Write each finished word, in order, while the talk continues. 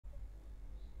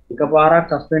එකපාරක්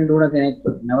suspend වුණ කෙනෙක්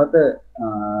නැවත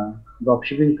ඩ්‍රොප්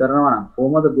ෂිපින් කරනවා නම්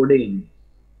කොහොමද ගොඩ එන්නේ?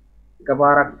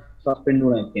 එකපාරක් සස්පෙන්ඩ්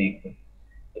වුණ කෙනෙක්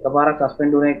එකපාරක්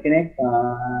සස්පෙන්ඩ් වුණ කෙනෙක්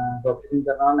ඩ්‍රොප් ෂිපින්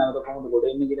කරනවා නැවත කොහොමද ගොඩ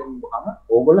එන්නේ කියලා කිව්වහම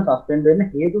ඕගොල්ලෝ සස්පෙන්ඩ් වෙන්න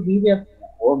හේතු කීපයක්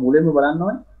තියෙනවා. ඔය මුලින්ම බලන්න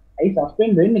ඕනේ ඇයි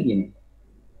සස්පෙන්ඩ් වෙන්නේ කියන එක.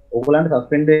 ඕගොල්ලන්ට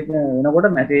සස්පෙන්ඩ් වෙනකොට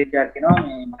මැසේජ් එකක් එනවා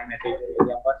මේ මම මැසේජ් එක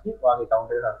ගියාන් පස්සේ ඔයාගේ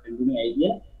account එක සස්පෙන්ඩ් වුණේ ඇයි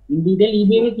කියලා in detail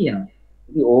eBay එකේ කියනවා.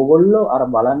 ඉතින් ඕගොල්ලෝ අර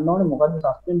බලන්න ඕනේ මොකද්ද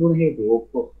සස්පෙන්ඩ් වුණ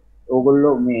හේතුව.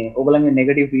 ඕගොල්ලෝ මේ ඕගොල්ලන්ගේ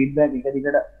නෙගටිව් ෆීඩ්බැක් එක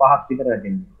දිගට 5ක් විතර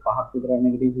වැටෙනවා. 5ක් විතර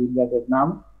නෙගටිව් ෆීඩ්බැක්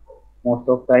එක්කම most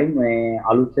of time මේ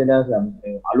අලුත් සෙලර්ස්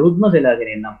අලුත්ම සෙලර්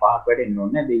කෙනෙක් නම් 5ක් වැටෙන්න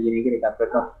ඕනේ නැහැ. දෙයියන එකේ එකක්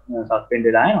වැටෙනවා සස්පෙන්ඩ්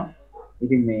වෙලා යනවා.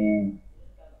 ඉතින් මේ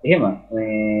එහෙම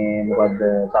මේ මොකද්ද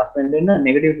සස්පෙන්ඩ් වෙන්න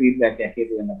නෙගටිව් ෆීඩ්බැක් එකක්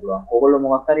හේතු වෙන්න පුළුවන්. ඕගොල්ලෝ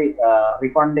මොකක් හරි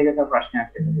රිෆන්ඩ් එකක ප්‍රශ්නයක්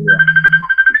වෙන්න පුළුවන්.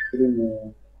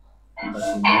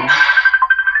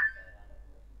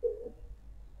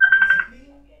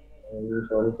 ඉතින්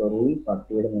sorry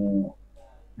පත්තියට මේ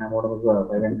හැමෝටම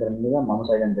සයිලන්ට් කරන්න ඉඳලා මම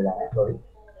සයිලන්ට් වෙලා sorry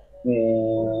මේ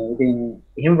ඉතින්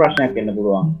එහෙම ප්‍රශ්නයක් වෙන්න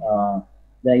පුළුවන්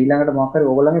දැන් ඊළඟට මොකක් හරි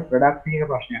ඕගොල්ලන්ගේ ප්‍රොඩක්ට් එකක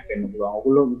ප්‍රශ්නයක් වෙන්න පුළුවන්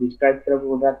ඕගොල්ලෝ ඩිස්ක්‍රයිබ් කරපු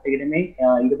ප්‍රොඩක්ට් එක නෙමෙයි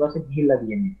ඊට පස්සේ ගිහිල්ලා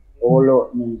තියෙන්නේ ඕගොල්ලෝ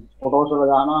ෆොටෝස්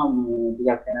වල දානවා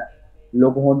ටිකක් එන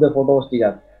ලොකු හොඳ ෆොටෝස්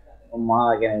ටිකක් මා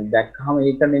කියන්නේ දැක්කම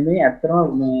ඒක නෙමෙයි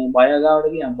ඇත්තටම මේ බය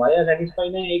ගාවට කියන බය සැටිස්ෆයි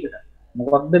නැහැ ඒකට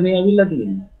මොකක්ද මේ ඇවිල්ලා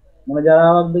තියෙන්නේ මොන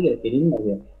ජරාවක්ද කියලා තේරෙන්නේ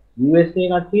නැහැ USA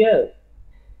කට්ටිය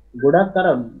ගොඩක් අර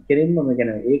කෙරෙන්න මේ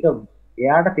කියන්නේ ඒක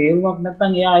එයාට තේරුමක්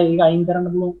නැත්නම් එයා ඒක අයින් කරන්න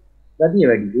පුළුවන් ගතිය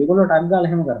වැඩි. ඒගොල්ලෝ ටග් ගාලා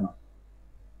එහෙම කරනවා.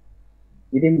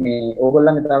 ඉතින් මේ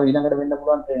ඕගොල්ලන්ගේ තව ඊළඟට වෙන්න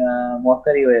පුළුවන් මොකක්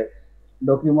හරි ඔය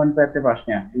ડોකියුමන්ට් පැත්තේ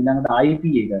ප්‍රශ්නයක්. ඊළඟට IP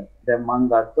එක. දැන් මම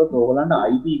ගත්තොත් ඕගොල්ලන්ට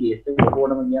IP කේස් එක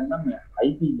කොහොමද කියන්නම් මේ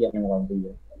IP කියන්නේ මොකක්ද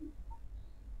කියලා.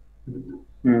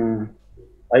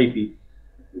 IP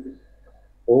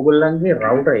ඕගොල්ලන්ගේ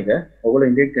රවුටර් එක ඕගොල්ලෝ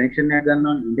ඉන්ටර්නෙට් කනෙක්ෂන් එකක්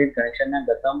ගන්නවා ඉන්ටර්නෙට් කනෙක්ෂන් එකක්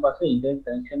ගත්තාම පස්සේ ඉන්ටර්නෙට්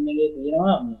කනෙක්ෂන් එකේ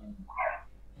තියෙනවා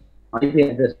IP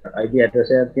address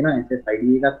එකක් තියෙනවා SSID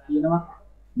එකක් තියෙනවා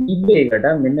eBay එකට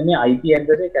මෙන්න මේ IP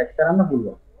address එක catch කරන්න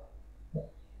පුළුවන්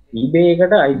eBay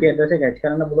එකට IP address එක catch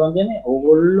කරන්න පුළුවන් කියන්නේ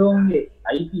ඕගොල්ලෝගේ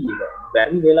IP එක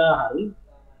බැරි වෙලා හරි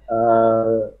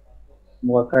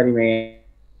මොකක් හරි මේ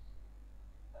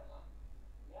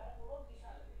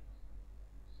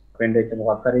friend එක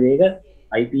මොකක් හරි දෙයක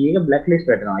IP එක blacklist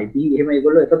වැටෙනවා IP එහෙම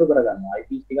ඒගොල්ලෝ එකතු කරගන්නවා IP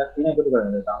ටිකක් තියෙන එකතු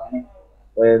කරගන්නවා සාමාන්‍ය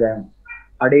ඔය දැන්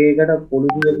අඩේකට පොලු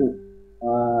දීපු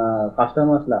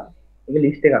කස්ටමර්ස්ලා ඒක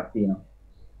ලිස්ට් එකක් තියෙනවා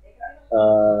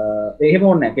එහෙම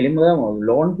ඕනේ නැහැ කෙලින්ම ගමු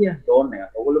ලෝන් කිය ලෝන්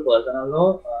එක ඔයගොල්ලෝ පර්සනල් ලෝ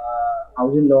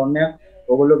හවුසින් ලෝන් එක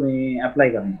ඔයගොල්ලෝ මේ ඇප්ලයි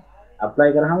කරනවා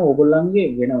ඇප්ලයි කරාම ඔයගොල්ලන්ගේ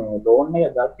වෙන ලෝන්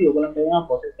එක ගත්තී ඔයගොල්ලන්ට වෙන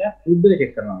ප්‍රොසෙස් එක ෆිබ් එක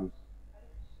චෙක් කරනවා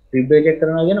ෆිබ් එක චෙක්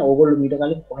කරනවා කියන්නේ ඔයගොල්ලෝ මීට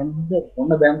කලින් කොහෙන්ද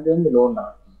මොන බැංකුවෙන්ද ලෝන්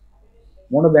ගන්න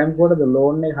මොන බැංකුවටද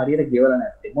ලෝන් එක හරියට ගෙවලා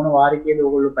නැත්තේ මොන වාරිකයේද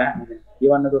ඔයගොල්ලෝ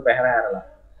ගෙවන්නද පැහැර හැරලා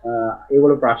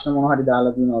ඒගොල්ලෝ ප්‍රශ්න මොන හරි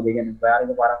දාලා තියෙනවද ඒ කියන්නේ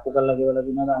වාරික පරක්කු කරලා ගෙවලා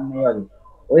තියෙනවද අන්න ඒ වගේ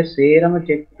ඔය සේරම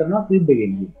චෙක් කරනවා ෆිබ්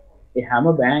එකෙන් ඒ හැම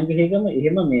බැංක් එකකම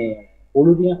එහෙම මේ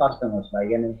පොළු තියෙන කස්ටමර්ස්ලා ඒ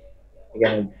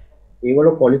කියන්නේ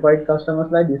ඒගොල්ලෝ ක්වොලිෆයිඩ්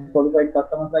කස්ටමර්ස්ලා ඩිස්ක්වොලිෆයිඩ්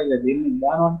කස්ටමර්ස්ලා ඉතින් දෙන්නේ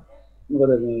දානවනේ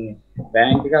මොකද මේ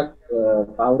බැංක් එකක්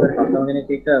කවුරු කස්ටමර්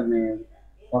කෙනෙක් එක්ක මේ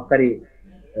මොකක් හරි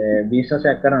බිස්නස්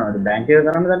එකක් කරනවා බැංක් එක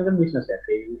කරන්න දැනගෙන බිස්නස් එකක්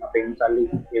ඒ අපෙන් සල්ලි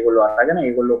ඒගොල්ලෝ අරගෙන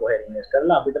ඒගොල්ලෝ කොහෙද ඉන්වෙස්ට්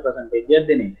කරලා අපිට පර්සන්ටේජ් එකක්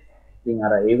දෙන්නේ ඉතින්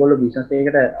අර ඒගොල්ලෝ බිස්නස්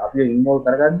එකකට අපිව ඉන්වෝල්ව්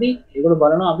කරගද්දී ඒගොල්ලෝ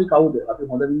බලනවා අපි කවුද අපි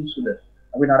හොඳ මිනිස්සුද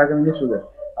අපි නරක මිනිස්සුද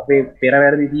අපේ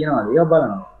පෙරවැරදි තියනවාද ඒක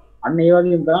බලනවා අන්න ඒ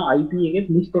වගේම තමයි IP එකේ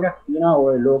ලිස්ට් එකක් තියෙනවා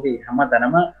ඔය ලෝකේ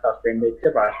හැමතැනම සස්පෙන්ඩ් වෙච්ච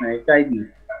ප්‍රශ්න එක්ක IP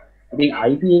ඉතින්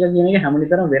IP එක කියන එක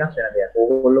හැමනිතරම වෙනස් වෙන දෙයක්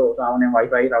ඕගොල්ලෝ සාමාන්‍යයෙන්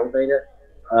Wi-Fi router එක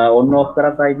on off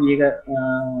කරත් IP එක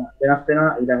වෙනස් වෙනවා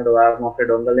ඊළඟට ඔයාලා මොකද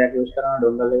ඩොන්ගල් එකක් යූස් කරනවා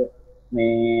ඩොන්ගල් එක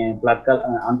මේ ප්ලග්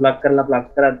කරලා අන්ප්ලග් කරලා ප්ලග්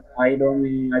කරත් මේ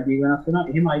IP වෙනස් වෙනවා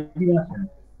එහෙම IP වෙනස් වෙනවා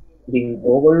ඉතින්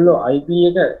ඕගොල්ලෝ IP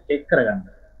එක චෙක් කරගන්න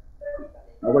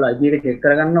ඕගොල්ලෝ IP එක චෙක්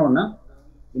කරගන්න ඕන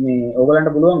මේ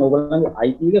ඕගොල්ලන්ට පුළුවන් ඕගොල්ලන්ගේ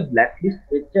IP එක බ්ලැක් ලිස්ට්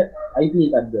වෙච්ච IP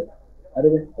එකක්ද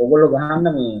හරිද ඕගොල්ලෝ ගහන්න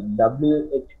මේ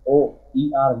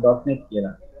whoer.net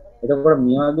කියලා එතකොට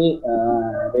මේ වගේ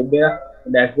වෙබ් එකක්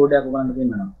ඩෑෂ්බෝඩ් එකක් ඔයගොල්ලන්ට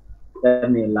පෙන්නනවා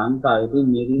දැන් මේ ලංකාවේ ඉතින්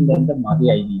මේකින් දැන්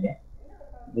මගේ IP එක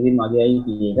ඉතින් මගේ IP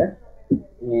එක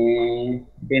මේ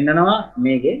පෙන්නනවා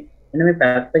මේකේ මෙන්න මේ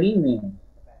පැත්තකින් මේ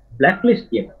බ්ලැක් ලිස්ට්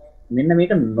කියන මෙන්න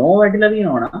මේක නෝ වැටිලා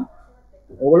තියෙනවා නම්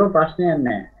ඕගොල්ලෝ ප්‍රශ්නයක්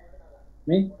නැහැ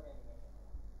මේ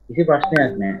කිසි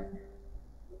ප්‍රශ්නයක් නැහැ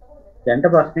දැන්ට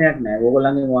ප්‍රශ්නයක් නැහැ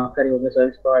ඕගොල්ලන්ගේ මොකක් හරි ඔබේ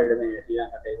සර්විස් ප්‍රොවයිඩර් මේ ශ්‍රී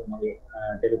ලංකාවට ඒක මගේ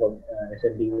ටෙලිකොම්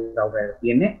SLT රවුටර් එක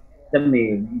තියෙන්නේ දැන්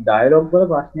මේ ඩයලොග් වල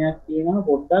ප්‍රශ්නයක් තියෙනවා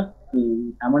පොඩ්ඩක්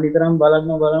හැම නිතරම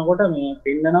බලනකොට මේ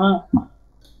පෙන්නනවා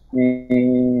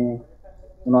මේ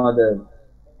මොනවද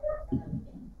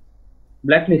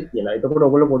බ්ලැක්ලිස්ට් කියලා. එතකොට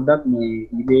ඔයගොල්ලෝ පොඩ්ඩක් මේ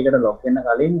eBay එකට ලොග් වෙන්න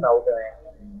කලින් router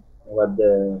මොකද්ද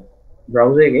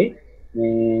browser එකේ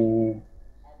මේ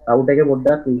router එක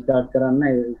පොඩ්ඩක් restart කරන්න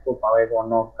ඒක power එක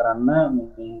on off කරන්න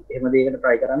මේ එහෙම දෙයකට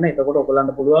try කරන්න. එතකොට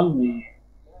ඔයගොල්ලන්ට පුළුවන්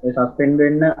මේ suspend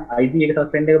වෙන්න IP එක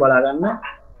suspend එක බලා ගන්න.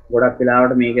 ගොඩක්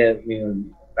වෙලාවට මේක මේ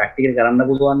practical කරන්න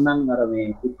පුළුවන් නම් අර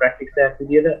මේ good practice එකක්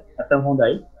විදියට අතම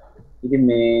හොඳයි. ඉතින්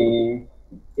මේ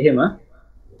එහෙම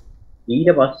ඊට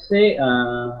පස්සේ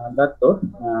ගත්තොත්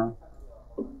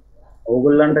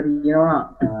ඕගොල්ලන්ට තියෙනවා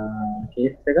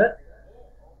කේස් එක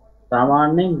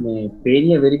සාමාන්‍යයෙන් මේ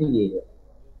පේනිය වෙරිෆිකේෂන්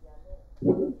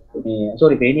මේ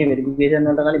sorry පේනිය වෙරිෆිකේෂන්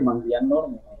වලට කලින් මම කියන්න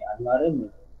ඕනේ මේ අනිවාර්යයෙන්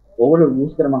මේ ඕගොල්ලෝ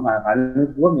යූස් කරන මම කලින්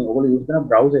කිව්වා මේ ඕගොල්ලෝ යූස් කරන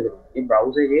බ්‍රවුසර් එක. මේ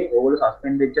බ්‍රවුසර් එකේ ඕගොල්ලෝ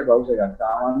සස්පෙන්ඩ් වෙච්ච බ්‍රවුසර් එකක්.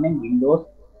 සාමාන්‍යයෙන් Windows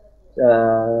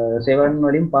 7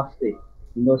 වලින් පස්සේ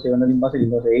Windows 7 වලින් පස්සේ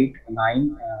Windows 8 9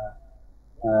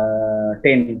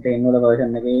 10 වල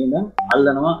version එකේ ඉඳන්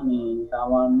අල්ලනවා මේ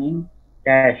සාමාන්‍යයෙන්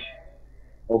cache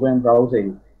open browser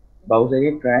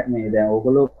එකේ track මේ දැන්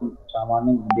ඕගොල්ලෝ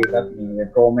සාමාන්‍යයෙන් දෙකක් මේ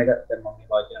Chrome එක දැන් මම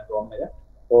පාවිච්චි කරන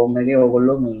Chrome එකේ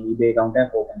ඕගොල්ලෝ මේ eBay account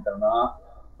එකක් open කරනවා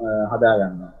හදා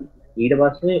ගන්නවා. ඊට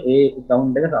පස්සේ ඒ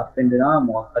account එක suspend වෙනවා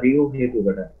මොකක් හරි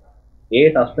හේතුවකට. ඒ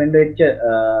suspend වෙච්ච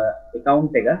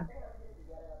account එක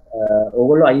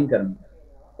ඕගොල්ලෝ අයින් කරනවා.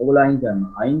 ඔයගොල්ලෝ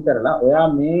අයින් කරලා ඔයා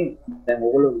මේ දැන්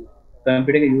ඔයගොල්ලෝ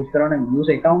කම්පියුටර් එක යූස් කරන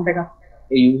user account එක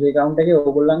ඒ user account එකේ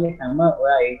ඔයගොල්ලන්ගේ හැම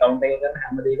ඔයා ඒ account එකේ කරන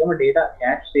හැම දෙයකම data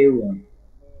cache save වෙනවා.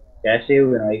 cache save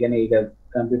වෙනවා. ඒ කියන්නේ ඒක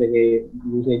කම්පියුටර් එකේ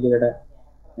usage එකට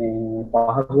මේ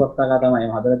පහසුවක් තරහ තමයි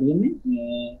හදලා තියෙන්නේ.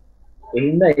 මේ ඒ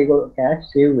හින්දා ඒක cache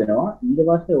save වෙනවා. ඊට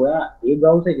පස්සේ ඔයා ඒ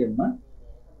browser එකෙන්ම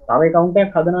තව account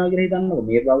එකක් හදනවා කියලා හිතන්නකෝ.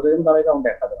 මේ browser එකෙන් තව account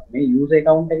එකක් හදනවා. මේ user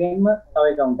account එකෙන්ම තව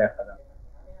account එකක් හදනවා.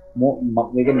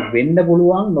 වෙන්න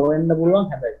පුළුවන් නොවෙන්න පුළුවන්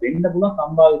හැබැයි වෙන්න පුළුවන්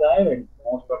සම්භාවිතාවය වැඩි.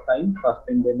 most of time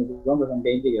suspend වෙන්න පුළුවන්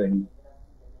percentage එක වැඩි.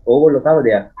 ඕගොල්ලෝ තව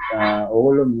දෙයක්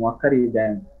ඕගොල්ලෝ මොකක් හරි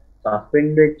දැන්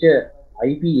suspend වෙච්ච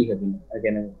IP එකකින් ඒ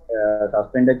කියන්නේ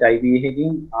suspend වෙච්ච IP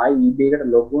එකකින් ආයි eBay එකට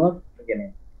log වුණොත් ඒ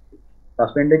කියන්නේ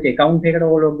suspend වෙච්ච account එකකට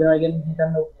ඕගොල්ලෝ log වෙනවා කියන්නේ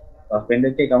හිතන්නකෝ. suspend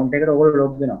වෙච්ච account එකකට ඕගොල්ලෝ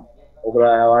log වෙනවා.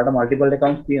 ඔයාලට multiple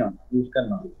accounts තියෙනවා use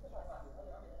කරනවා.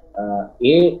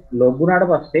 ඒ log වුණාට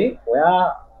පස්සේ ඔයා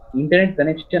ඉන්ටර්නෙට්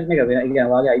කනෙක්ෂන් එක වෙන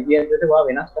කියන්නේ වාගේ IP address එක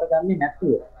වෙනස්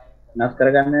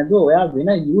කරගන්නේ නැතුව ඔයා වෙන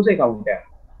user account එකක්.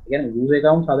 ඒ කියන්නේ user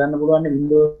account හදන්න පුළුවන්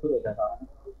Windows එකට.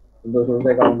 Windows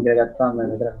account එක ගත්තාම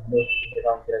මෙතන Windows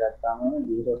account එක ගත්තාම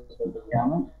user account එක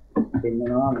ගියාම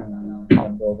දෙන්නවා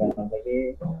Windows account එකේ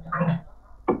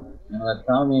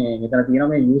ගත්තාම මේ මෙතන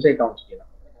තියෙනවා මේ user accounts කියලා.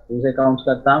 user accounts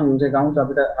ගත්තාම user accounts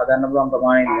අපිට හදන්න පුළුවන්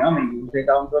ප්‍රමාණය තියෙනවා. මේ user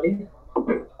accounts වලින්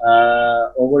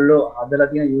ඕගොල්ලෝ හදලා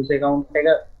තියෙන user account එක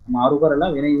මාරු කරලා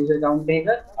වෙන user account එක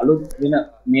අලුත් වෙන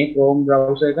මේ Chrome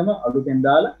browser එකම අලුතෙන්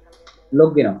දාලා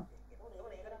log වෙනවා.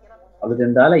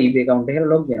 අලුතෙන් දාලා eBay account එකට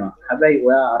log වෙනවා. හැබැයි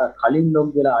ඔයා අර කලින් log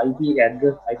වෙලා IP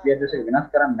address එක වෙනස්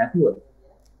කරන්නේ නැතුව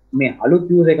මේ අලුත්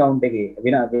user account එකේ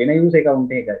වෙන user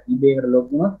account එක eBay එකට log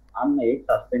වුණොත් අන්න ඒක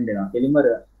suspend වෙනවා. කෙලින්ම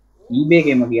eBay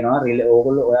එකේම කියනවා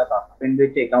ඕගොල්ලෝ ඔයා suspend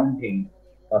වෙච්ච account එකෙන්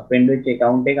suspend වෙච්ච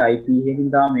account එක IP එකකින්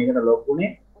තමයි මේකට log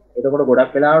වුනේ. එතකොට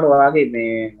ගොඩක් වෙලාවට ඔයාගේ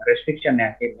මේ restriction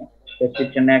එකක් එන්නේ.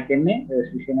 restriction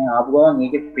එක ආපු ගමන්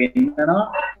ඒකේ පෙන්නනවා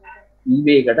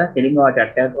eBay එකට කෙලින්ම ඔයා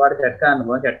chat එකක් වාට chat කරන්න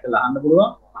පුළුවන්. chat කරලා අහන්න පුළුවන්.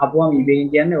 අහපුවම eBay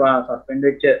එකෙන් කියන්නේ ඔයා suspend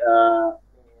වෙච්ච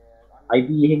IP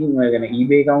එකකින් ඔය කියන්නේ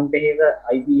eBay account එකක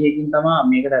IP එකකින් තමයි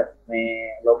මේකට මේ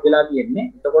log වෙලා තියෙන්නේ.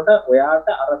 එතකොට ඔයාට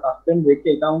අර suspend වෙච්ච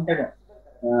account එක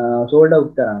sold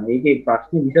out කරන්න. ඒකේ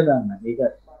ප්‍රශ්නේ විසඳන්න. ඒක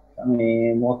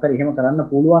මේ මොකක් හරි එහෙම කරන්න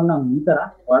පුළුවන් නම්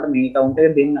විතරක් ඔයාලට මේ account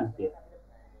එක දෙන්නම් කියලා.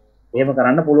 එහෙම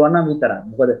කරන්න පුළුවන් නම් විතරක්.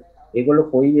 මොකද ඒගොල්ලෝ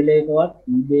කොයි වෙලේකවත්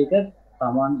eBay එක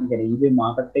සමාන කියන්නේ eBay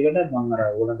market එකට මම අර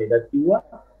ඕගොල්ලන්ට දෙයක් කිව්වා.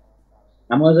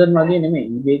 Amazon වගේ නෙමෙයි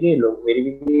eBay එකේ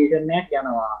verification එකක්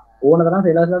යනවා. ඕන තරම්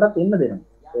sellers-ලාට එන්න දෙනවා.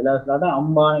 sellers-ලාට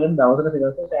අම්බානකට දවසකට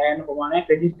sellers සෑහෙන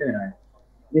ප්‍රමාණයක් register වෙනවා.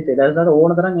 ඉතින් sellers-ලාට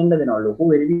ඕන තරම් එන්න දෙනවා. ලොකු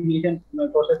verification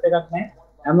process එකක් නැහැ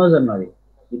Amazon වගේ.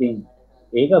 ඉතින්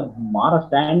ඒක මාර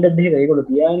ස්ටෑන්ඩඩ් එක ඒගොල්ලෝ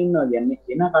තියාගෙන ඉන්නවා කියන්නේ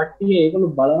එන කට්ටිය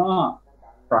ඒගොල්ලෝ බලනවා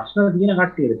ප්‍රශ්න තියෙන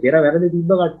කට්ටියද පෙර වැරදි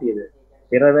තිබ්බ කට්ටියද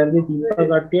පෙර වැරදි තිබ්බ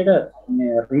කට්ටියට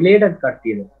රිලේටඩ්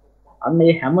කට්ටියද අන්න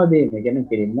ඒ හැමදේම කියන්නේ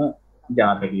කෙලින්ම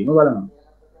ජාතකීම බලනවා.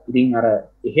 ඉතින් අර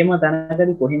එහෙම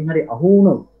තැනකදී කොහෙන් හරි අහු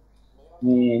වුණොත්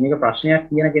මේක ප්‍රශ්නයක්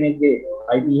කියන කෙනෙක්ගේ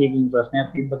IP එකකින් ප්‍රශ්නයක්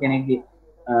තිබ්බ කෙනෙක්ගේ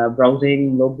browser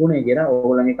එකකින් log වුණේ කියලා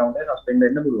ඕගොල්ලන්ගේ account එක suspend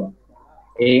වෙන්න පුළුවන්.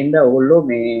 ඒ හින්දා ඕගොල්ලෝ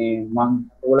මේ මම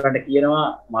ඕගොල්ලන්ට කියනවා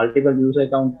multiple user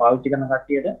account පාවිච්චි කරන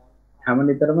කට්ටියට හැම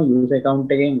නිතරම user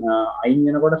account එකෙන් අයින්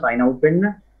වෙනකොට sign out වෙන්න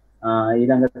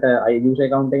ඊළඟට user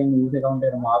account එකෙන් user account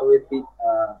එකට මාරු වෙච්චි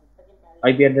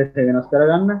IP address එක වෙනස්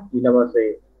කරගන්න ඊට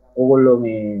පස්සේ ඕගොල්ලෝ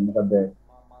මේ මොකද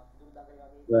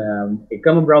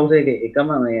එකම බ්‍රවුසර් එකේ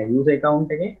එකම මේ යූසර්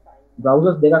account එකේ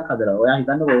බ්‍රවුසර්ස් දෙකක් හදලා ඔයා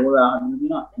හිතන්න ඔයගොල්ලෝ අහන්න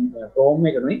තියෙනවා Chrome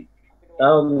එකනේ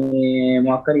තව මේ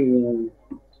මොකක් හරි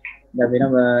දැන්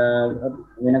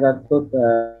වෙන ගත්තොත්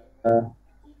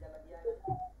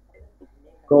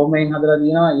Chrome එකෙන් හදලා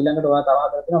තියෙනවා ඊළඟට ඔයා තව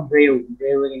හදලා තියෙනවා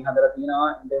Brave එකෙන් හදලා තියෙනවා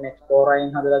Internet Explorer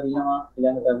එකෙන් හදලා තියෙනවා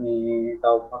ඊළඟට මේ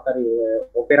තව මොකක් හරි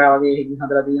Opera වගේ එකකින්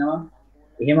හදලා තියෙනවා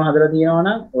එහෙම හදලා තියෙනවා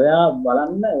නම් ඔයා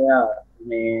බලන්න ඔයා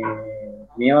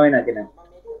මේවා වෙන කෙනෙක්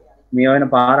මේවා වෙන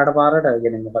පාරට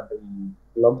කියන්නේ මොකද්ද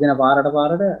ලොග් වෙන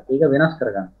පාරට ඒක වෙනස්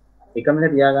කරගන්න එකම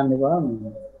එක තියාගන්න එපා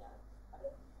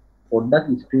පොඩ්ඩක්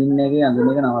ස්ක්‍රීන් එකේ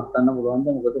අඳුන එක නවත්තන්න පුළුවන්ද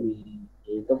මොකද මේ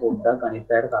ඒක පොඩ්ඩක් අනිත්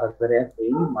පැයට කරදරයක්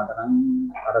වෙයි මට නම්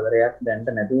කරදරයක්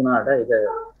දැනට නැති වුණාට ඒක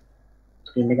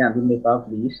ස්ක්‍රීන් එකේ අඳින්න එපා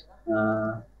ප්ලීස්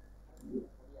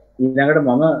ඊළඟට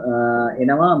මම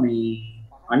එනවා මේ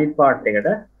අනිත් පාර්ට් එකට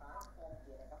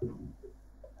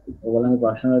ඔයගොල්ලන්ගේ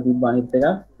ප්‍රශ්න වල තිබ්බ අනිත් එක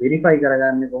වෙරිෆයි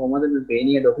කරගන්නේ කොහොමද මේ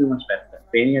පේනිය ડોකියුමන්ට්ස් පැත්ත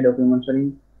පේනිය ડોකියුමන්ට්ස් වලින්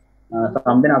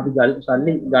සම්බෙන් අපි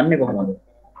සල්ලි ගන්නෙ කොහොමද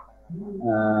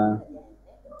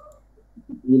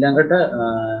ඊළඟට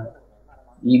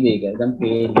eBay එක දැන්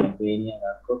පේනිය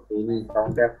ගත්තොත් පේනිය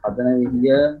account එකක් හදන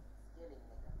විදිය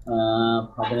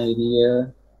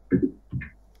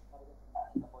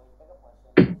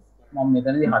මම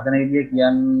මෙතනදී හදන විදිය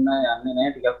කියන්න යන්නේ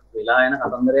නැහැ ටිකක් වෙලා යන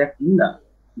කතන්දරයක් ඉඳලා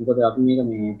මොකද අපි මේක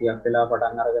මේ ටිකක් වෙලා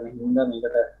පටන් අරගෙන හින්දා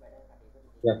මේකට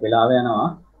ටිකක් වෙලාව යනවා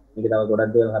මේක තව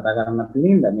ගොඩක් දේවල් කතා කරන්න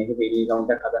තියෙනවා මේක පේනිය account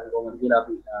එකක් හදන්න කොහොමද කියලා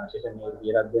අපි සෙෂන් එකේ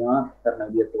කියලා දෙනවා කරන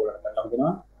විදියත් ඔයගොල්ලන්ට කරලා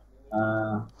දෙනවා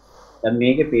දැන්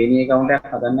මේකේ පේනිය account එකක්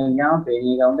හදන්න ගියාම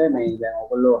පේනිය account එක මේ දැන්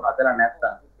ඔයගොල්ලෝ හදලා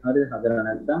නැත්තම් හරිද හදලා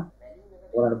නැත්තම්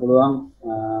ඔයාලට පුළුවන්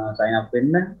sign up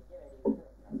වෙන්න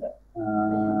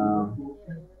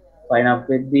sign up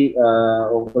වෙද්දී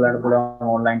ඔයගොල්ලන්ට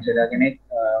පුළුවන් online seller කෙනෙක්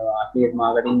affiliate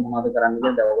marketing මොනවද කරන්න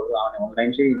කියලා දැන් ඔයගොල්ලෝ ආවනේ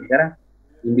online sale ඉදි කරා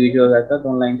individual ගත්තත්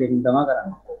online selling තමයි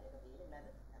කරන්නේ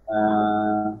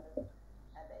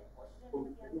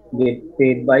get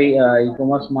paid by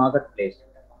e-commerce marketplace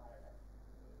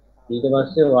ඊට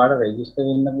පස්සේ ඔයාලට රෙජිස්ටර්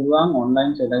වෙන්න පුළුවන්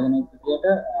ඔන්ලයින් සෙලර් කෙනෙක් විදියට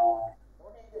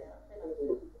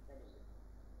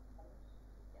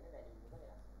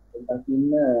ඒකින්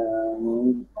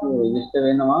මේක රෙජිස්ටර්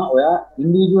වෙනවා ඔයා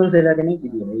ඉන්ඩිවිජුවල් සෙලර් කෙනෙක්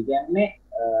විදියට. ඒ කියන්නේ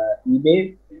eBay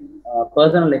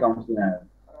personal account තියෙනවා.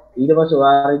 ඊට පස්සේ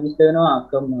ඔයා රෙජිස්ටර් වෙනවා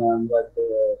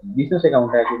business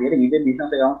account එකක් විදියට eBay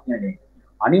business account තියෙනවා.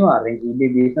 අනිවාර්යෙන් eBay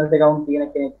business account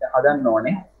තියෙන කෙනෙක් හදන්න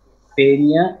ඕනේ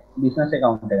Payoneer business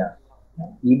account එකක්.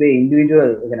 eBay individual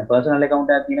කියන්නේ personal account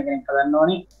එකක් තියෙන කෙනෙක් හදන්න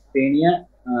ඕනේ Payoneer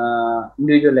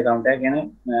individual account එක කියන්නේ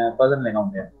personal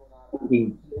account එක. ඉතින්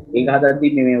ඒක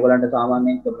හදද්දී මේ ඔයගලන්ට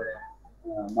සාමාන්‍යයෙන්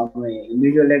මම මේ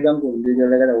individual එක ගමු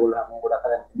individual එකට ඕගොල්ලෝ හැමෝම ගොඩක්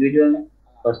හදන්නේ individual නේ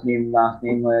first name last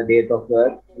name date of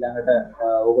birth ඊළඟට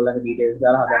ඕගොල්ලන්ගේ details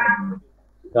දාලා හදන්න පුළුවන්.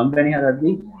 company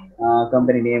හදද්දී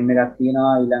company name එකක්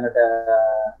තියෙනවා ඊළඟට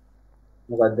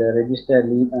මොකද register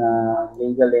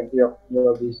legal entry of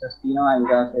your business තියෙනවා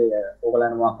ඊට පස්සේ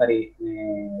ඔයගලන්ට මොකක් හරි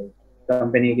මේ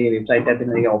company එකේ website එකක්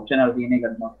තියෙනවා ඒක optional තියෙන එක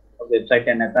website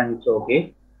එක නැත්නම් it's okay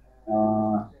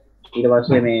ඊට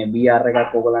පස්සේ මේ BR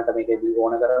එකක් ඔයගලන්ට මේකදී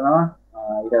ඕන කරනවා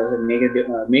ඊට පස්සේ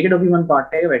මේකේ document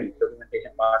part එක වැඩි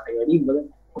documentation part එක වැඩි මොකද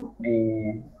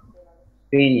මේ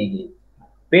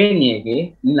Payoneer එකේ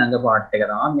ඊළඟ part එක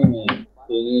තමයි මේ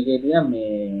Payoneer එකේ තියෙන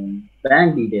මේ bank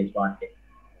details part එක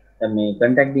දැන් මේ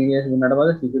contact details දුන්නාට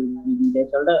පස්සේ security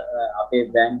details වලට අපේ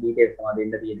bank details තමයි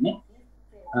දෙන්න තියෙන්නේ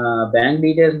bank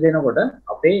details දෙනකොට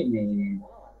අපේ මේ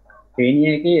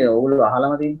Payoneer එකේ ඔයගොල්ලෝ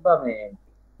අහලම තිබ්බා මේ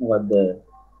මොකද්ද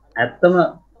ඇත්තම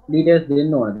details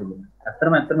දෙන්න ඕනද කියලා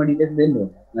ඇත්තම details දෙන්න ඕන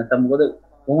නැත්නම් මොකද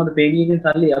කොහොමද Payoneer එකෙන්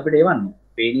සල්ලි අපිට එවන්නේ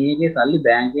Payoneer එකේ සල්ලි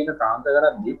bank එකට transfer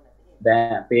කරද්දි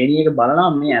Payoneer එක බලනවා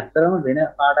මේ ඇත්තම වෙන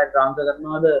කාටද transfer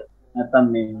කරනවද නැත්නම්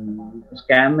මේ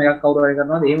ස්කෑම් එකක් කවුරු හරි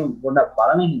කරනවද එහෙම පොඩ්ඩක්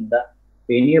බලන හින්දා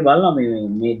Payoneer බලනවා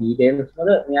මේ details වල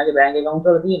මෙයාගේ bank account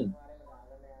වල තියෙන්නේ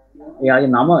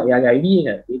එයාගේ නම එයාගේ ID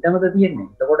එක ඊටමද තියෙන්නේ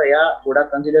එතකොට එයා ගොඩක්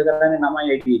කන්සිඩර් කරන්නේ නමයි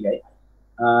ID එකයි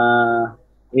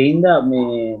ඒ හින්දා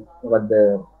මේ මොකද්ද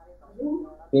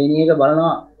Payoneer එක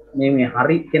බලනවා මේ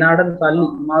හරි කෙනාටද සල්ලි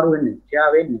මාරු වෙන්නේ ෂෙයා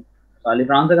වෙන්නේ සල්ලි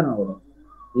ට්‍රාන්ස්ෆර් කරනකොට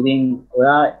ඉතින්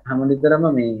ඔයා හැමදෙතරම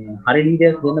මේ හරි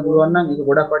details දෙන්න පුළුවන් නම් ඒක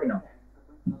ගොඩක් වටිනවා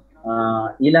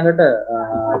ඊළඟට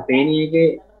Payoneer එකේ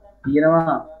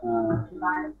තියෙනවා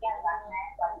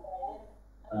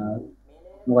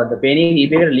මොකද්ද Payoneer එක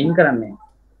eBay එකට link කරන්නේ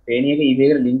Payoneer එක eBay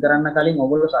එකට link කරන්න කලින්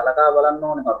ඔයගොල්ලෝ සලකා බලන්න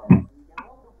ඕනේ කරුණු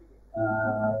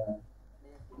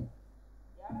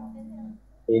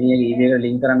Payoneer එක eBay එකට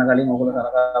link කරන්න කලින් ඔයගොල්ලෝ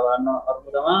සලකා බලන්න ඕන කරුණු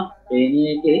තමයි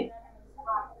Payoneer එකේ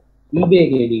eBay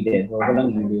එකේ details ඔයගොල්ලෝ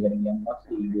eBay එකට ගියන්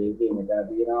පස්සේ eBay එකේ මෙතන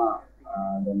තියෙනවා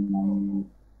දැන් මම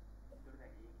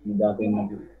නිදා පෙන්න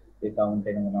account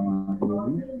එකම තමයි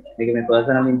තියෙන්නේ. මේක මේ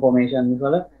personal information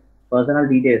වල personal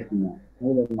details තියෙනවා.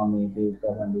 නේද? මම මේ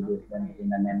personal details ගැන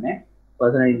කියන්න නැහැ.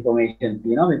 personal information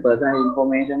තියෙනවා. මේ personal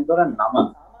information වල නම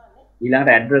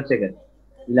ඊළඟට address එක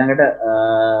ඊළඟට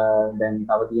දැන්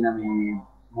තව තියෙන මේ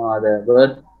මොනවද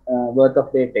birth of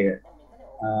date එක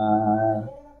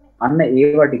අන්න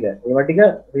ඒවා ටික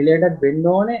related වෙන්න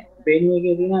ඕනේ page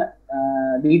එකේ තියෙන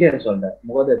details වලට.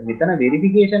 මොකද මෙතන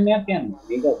verification එකක් යන්නේ.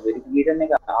 මේක verification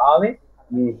එක ආවේ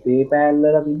මේ PayPal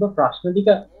වල තිබ්බ ප්‍රශ්න ටික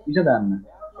විසඳන්න.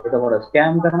 එතකොට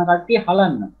scam කරන කට්ටිය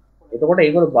හලන්න. එතකොට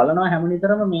ඒගොල්ලෝ බලනවා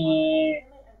හැමනිතරම මේ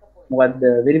මොකද්ද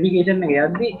verification එක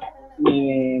යද්දි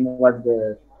මේ මොකද්ද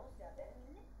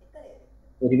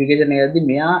verification එක යද්දි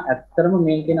මෙයා ඇත්තටම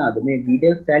මේ කෙනාද මේ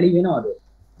details tally වෙනවද?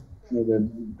 මේක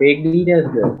fake details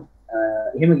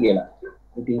එහෙම කියලා.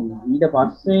 ඉතින් ඊට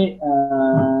පස්සේ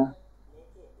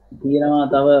තියෙනවා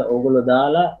තව ඕගොල්ලෝ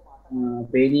දාලා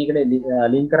page එකට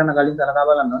link කරන්න කලින් සලකා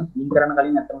බලන්න ඕනේ. link කරන්න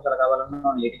කලින් ඇත්තටම සලකා බලන්න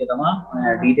ඕනේ. ඒක තමයි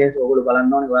details ඕගොල්ලෝ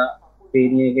බලන්න ඕනේ. ඔයා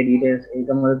page එකේ details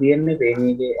ඒකමද තියෙන්නේ. page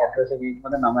එකේ address එක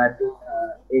ඒකමද, නම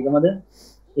ඒකමද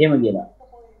එහෙම කියලා.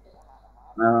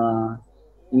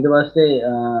 ඊට පස්සේ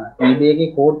eBay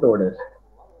එකේ quote orders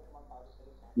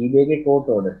eBay එකේ quote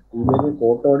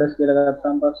orders කියලා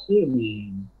ගත්තාන් පස්සේ මේ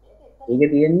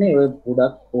ඒකේ තියෙන්නේ ඔය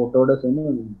product quote orders වෙන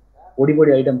පොඩි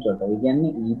items වලට. ඒ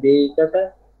කියන්නේ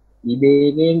eBay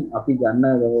එකෙන් අපි ගන්න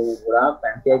ගොඩාක්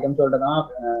fancy items වලට තමයි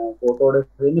quote orders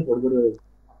වෙන්නේ.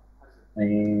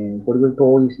 පොඩි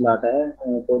toys ලාට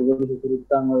පොඩි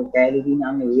සුසුරුත්තන් ඔය කෑලි දින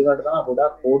අන්න ඒවට තමයි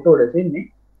ගොඩාක් quote orders එන්නේ.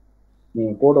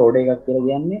 මේ quote order එකක් කියලා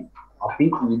කියන්නේ අපි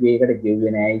eBay එකට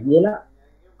ගෙව්වේ නැහැ කියලා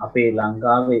අපේ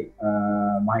ලංකාවේ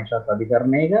මහේස්ත්‍රාත්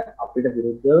අධිකරණයක අපිට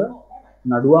විරුද්ධව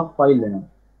නඩුවක් ෆයිල් වෙනවා.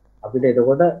 අපිට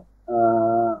එතකොට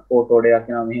quote order එකක්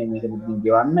එනවා මෙහෙම මේක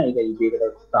ගෙවන්න. ඒක eBay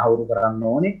එකට තහවුරු කරන්න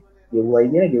ඕනේ. ගෙව්වයි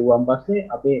කියලා ගෙව්වන් පස්සේ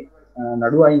අපේ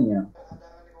නඩුව අයින් වෙනවා.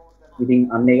 ඉතින්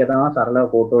අන්න ඒක තමයි සරලව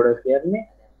quote orders කියන්නේ.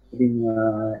 ඉතින්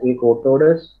ඒ quote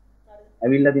orders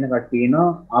ඇවිල්ලා දින කට්ටිය ඉන්නවා,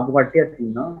 ආපු කට්ටියක්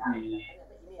ඉන්නවා.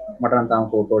 මට නම් තාම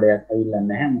quote order එකක් ඇවිල්ලා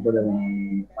නැහැ. මොකද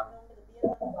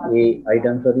මේ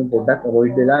items වලින් පොඩ්ඩක්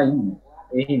avoid වෙලා ඉන්නේ.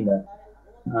 ඒ හින්දා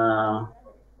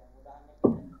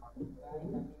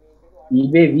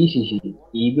eBay VCC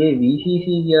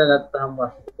කියලා ගත්තාම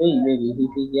පස්සේ eBay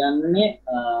VCC කියන්නේ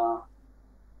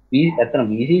ඇත්තටම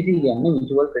VCC කියන්නේ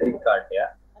virtual credit card එක.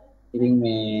 ඉතින්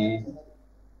මේ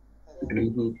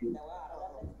VCC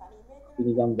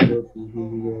පිළිගම් කරලා VCC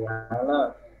ගහලා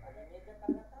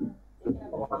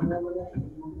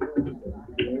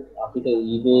අපිට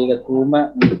eBay එක තුම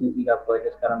VCC එකක්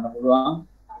purchase කරන්න පුළුවන්.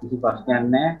 කිසි ප්‍රශ්නයක්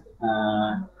නැහැ.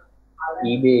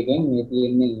 eBay එකෙන් මේ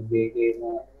තියෙන්නේ eBay එකේම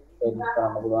purchase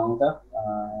කරන්න පුළුවන් එක.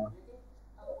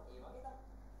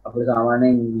 අපිට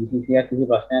සාමාන්‍යයෙන් VCC එකක් කිසි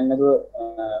ප්‍රශ්නයක් නැතුව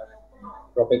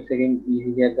Dropshipping එකෙන්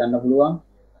VCC එකක් ගන්න පුළුවන්.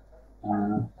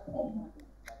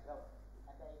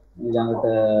 ඊළඟට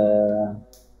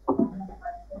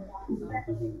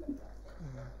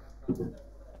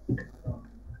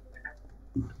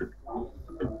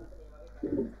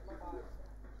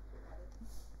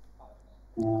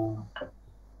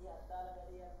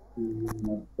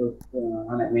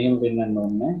මෙහෙම පෙන්නන්න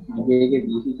ඕනේ. eBay එකේ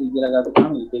VCC කියලා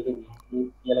ගත්තාම eBay එකේ VCC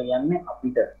කියලා කියන්නේ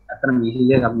අපිට අතන VCC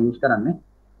එක අපි යූස් කරන්නේ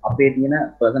අපේ තියෙන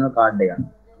personal card එක.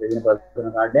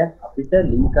 personal card එක අපිට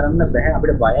link කරන්න බෑ.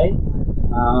 අපිට බයයි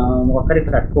මොකක් හරි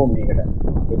platform එකකට.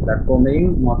 ඒ platform එකෙන්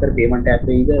මොකක් හරි payment app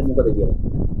එකයිද මොකද කියලා.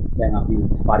 දැන් අපි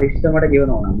පරිස්සමට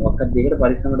ගෙවනවා නම් මොකක් හරි දෙයකට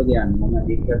පරිස්සමට ගියන්නේ. මම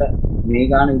ඒකට මේ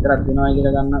ගාන විතරක් වෙනවා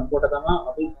කියලා ගන්නකොට තමයි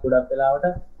අපි ගොඩක් වෙලාවට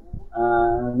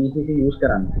VCC use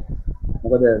කරන්නේ.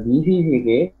 මොකද VCC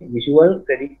එකේ visual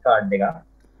credit card එක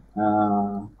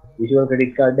visual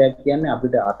credit card එකක් කියන්නේ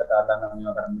අපිට අතට අල්ලන්න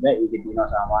මේවා කරන්න බෑ. ඒකේ තියෙනවා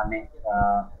සාමාන්‍ය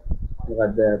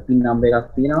මොකද pin number එකක්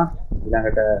තියෙනවා.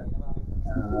 ඊළඟට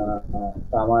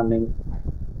සාමාන්‍යයෙන්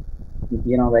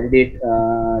තියෙනවා validate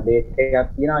date එකක්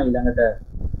තියෙනවා. ඊළඟට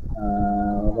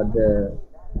මොකද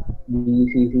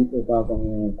VCC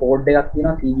code එකක්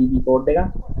තියෙනවා, CVV code එකක්.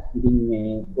 ඉතින්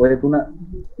මේ ඔය තුන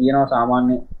තියෙනවා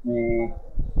සාමාන්‍ය මේ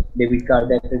debit card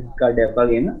එක, credit card එක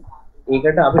වගේම.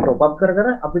 ඒකට අපි top up කර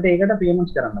අපිට ඒකට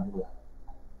payments කරන්න පුළුවන්.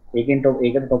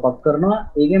 ඒකට top up කරනවා,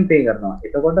 ඒකෙන් pay කරනවා.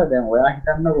 එතකොට දැන් ඔයා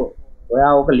හිතන්නකෝ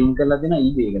ඔයා ඕක link කරලා දෙන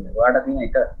eBay එකට. ඔයාට තියෙන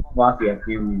එක වාසියක්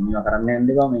මේවා කරන්න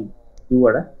යන්න එපා මේ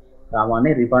කිව්වට. සාමාන්‍ය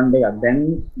refund එකක් දැන්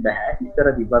බෑ. ඉතර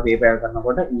තිබ්බා PayPal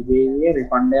කරනකොට eBay එකේ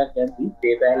refund එකක් යද්දි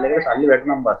PayPal එකට සල්ලි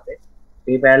වැටුණාන් පස්සේ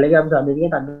PayPal එකේ අපි සල්ලි ටික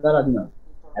ටක් දාලා අදිනවා.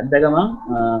 ඇද්ද ගමන්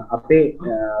අපේ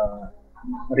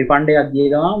refund එකක් ගිය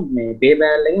ගමන් මේ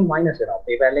PayPal එකෙන් minus වෙනවා.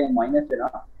 PayPal එකෙන් minus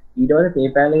වෙනවා. ඊට පස්සේ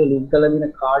PayPal එකේ link කරලා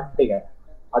දෙන card එක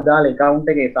අදාළ account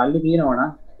එකේ සල්ලි තියෙනවා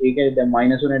නම් ඒක දැන්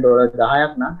මයිනස් උනේ ඩොලර්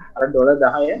 10ක් නම් අර ඩොලර්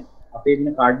 10 අපේ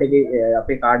ඉන්න කාඩ් එකේ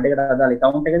අපේ කාඩ් එකට අදාළ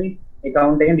account එකකින්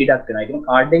account එකෙන් deduct වෙනවා. ඒ කියන්නේ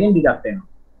කාඩ් එකෙන් deduct වෙනවා.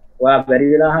 ඔයා බැරි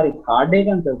වෙලා හරි කාඩ් එක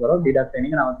cancel කරොත් deduct වෙන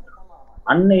එක නවත්තනවා.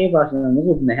 අන්න ඒ ප්‍රශ්න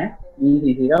මොකුත් නැහැ.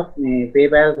 ECC එක මේ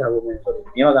PayPal ගහපුවම sorry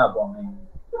මේවා ගහපුවම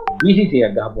ECC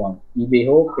එක ගහපුවම eBay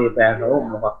හෝ PayPal හෝ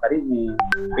මොකක් හරි මේ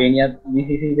Payoneer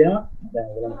ECC දෙනවා. දැන්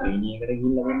ඔයගොල්ලෝ Payoneer එකට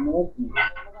ගිහිල්ලා වෙන්නොත්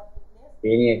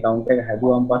Payoneer account එක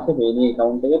හැදුවාන් පස්සේ Payoneer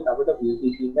account එකෙත් අපිට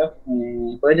ECC එක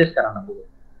purchase කරන්න පුළුවන්.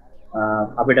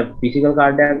 අපිට physical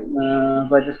card එකක්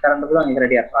purchase කරන්න පුළුවන්. ඒකට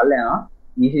ටිකක් කල් යනවා.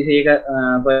 ECC එක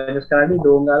purchase කරද්දී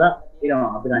ඩෝන් ගාලා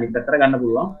එනවා. අපිට අනිත් පැත්තට ගන්න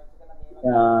පුළුවන්.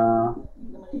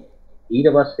 ඊට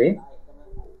පස්සේ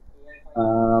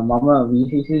මම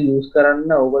VCC use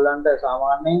කරන්න ඕගොල්ලන්ට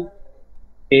සාමාන්‍යයෙන්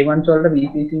payments වලට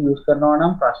VCC use කරනවා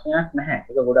නම් ප්‍රශ්නයක් නැහැ.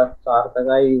 ඒක ගොඩක්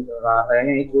සාර්ථකයි රාහයන්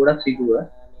ඒක ගොඩක් සිදුව.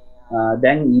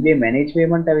 දැන් eBay manage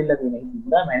payment ඇවිල්ලා තියෙන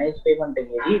හින්දා manage payment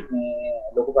එකේදී මේ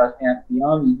ලොකු ප්‍රශ්නයක්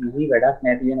තියෙනවා VCC වැඩක්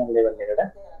නැති වෙන level එකට.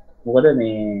 මොකද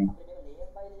මේ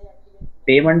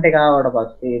payment එක ආවට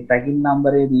පස්සේ tracking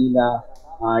number එක දීලා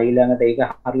ඊළඟට ඒක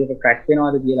හරියට track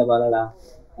වෙනවද කියලා බලලා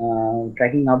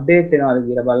tracking update වෙනවද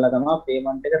කියලා බලලා තමයි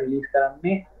payment එක release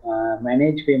කරන්නේ.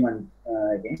 manage payment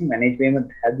එකෙන් manage payment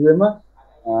හැදුවෙම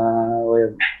ඔය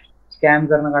scam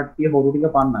කරන කට්ටිය හොරු ටික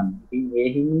පන්නන්නේ. ඉතින් ඒ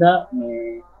හින්දා මේ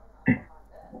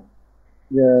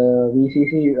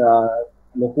VCC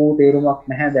ලොකු තේරුමක්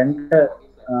නැහැ දැන්ට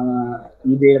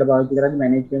eBay එකට පාවිච්චි කරද්දී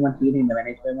manage payment තියෙන ඉන්න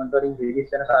manage payment වලින්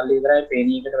release වෙන සල්ලි විතරයි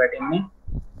Payoneer එකට වැටෙන්නේ.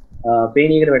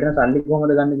 Payoneer එකට වැටෙන සල්ලි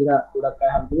කොහොමද ගන්න කියලා ගොඩක් අය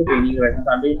හම්බුනේ. Payoneer එකට වැටෙන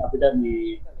සල්ලි අපිට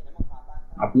මේ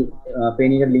අපි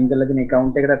Payoneer එකට link කරලා තියෙන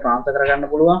account එකට transfer කරගන්න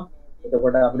පුළුවන්.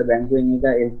 එතකොට අපිට බැංකුවෙන් එක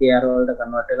LKR වලට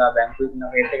convert වෙලා බැංකුවේ තියෙන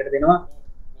rate එකට දෙනවා.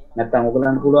 නැත්නම්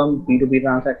ඔයගලන්ට පුළුවන් P2P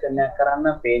transaction එකක් කරන්න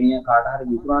Payoneer කාට හරි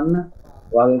විකුණන්න.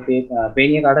 ඔයාගේ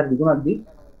Payoneer කාට හරි විකුණද්දී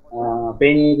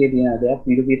Payoneer එකේ තියෙන දෙයක්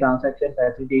P2P transaction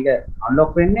facility එක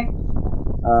unlock වෙන්නේ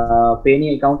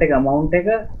Payoneer account එක amount එක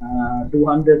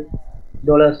 $200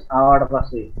 ආවට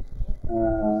පස්සේ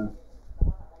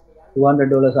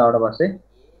 $200 ආවට පස්සේ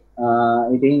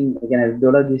ඉතින් ඒ කියන්නේ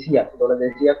 $200ක්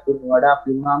වඩා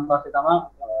පිරුණාන් පස්සේ තමයි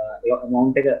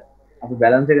amount එක අපි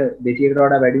balance එක 200කට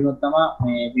වඩා වැඩි වුණොත් තමයි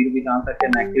මේ P2P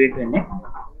transaction activate වෙන්නේ.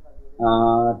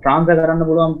 transfer කරන්න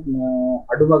පුළුවන්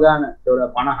අඩුම ගාන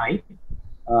 $50යි.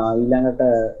 ඊළඟට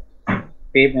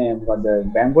pay මේ මොකද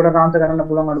බැංකුවට transfer කරන්න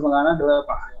පුළුවන් අඩුම ගාන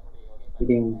 $5යි.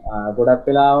 ඉතින් ගොඩක්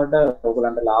වෙලාවට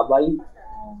ඔයගලන්ට ලාභයි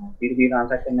P2P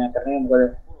transaction එක කරන්නේ. මොකද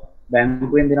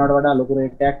බැංකුවෙන් දෙනවට වඩා ලොකු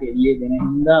රේට් එකක් එළියේ දෙන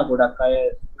හින්දා ගොඩක් අය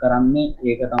කරන්නේ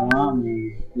ඒක තමයි මේ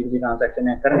P2P transaction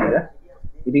එක කරන එක.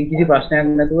 ඉතින් කිසි ප්‍රශ්නයක්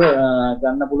නැතුව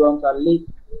ගන්න පුළුවන් සල්ලි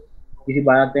කිසි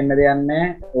බයක් වෙන්න දෙයක් නැහැ.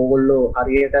 ඕගොල්ලෝ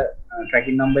හරියට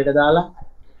tracking number එක දාලා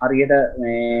හරියට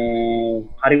මේ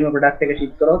හරියම product එක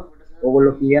ship කරොත්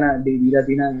ඕගොල්ලෝ කියන දීලා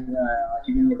තියෙන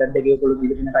shipping method එකේ ඕගොල්ලෝ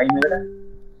දීලා තියෙන time එකට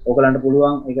ඕගලන්ට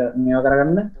පුළුවන් ඒක මේවා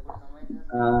කරගන්න.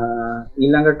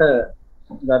 ඊළඟට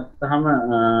ගත්තහම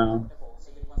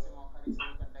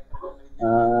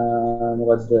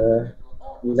මොකද්ද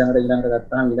ඊළඟට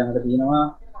ගත්තහම ඊළඟට තියෙනවා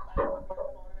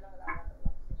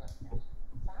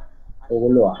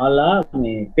ඔයගොල්ලෝ අහලා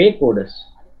මේ fake orders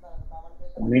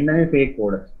මෙන්න මේ fake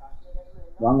orders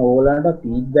මම ඕගලන්ට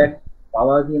feedback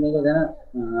පවා කියන එක ගැන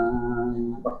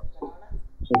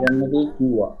සෙකන්ඩ් එකේ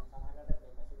කිව්වා.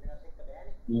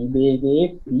 eBay එකේ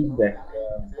feedback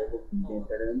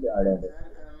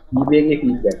eBay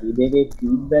එකේ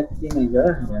feedback කියන එක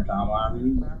දැන්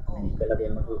සාමාන්‍යයෙන් ඉස්සෙල්ලා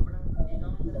දෙන්නකෝ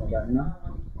ගන්න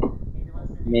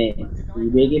මේ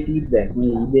eBay එකේ feedback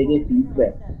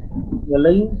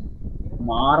වලින්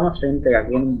මාර්ම ස්ට්‍රෙන්ත් එකක්.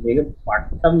 කියන්නේ මේක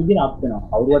පට්ටම් විදිහට අප් වෙනවා.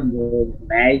 කවුරුවත්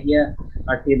නෑ කිය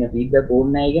කට්ටිය මේ ෆීඩ්බැක්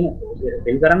ඕනේ නෑ කියන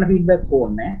සෙල් කරන්න ෆීඩ්බැක්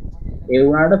ඕනේ නෑ. ඒ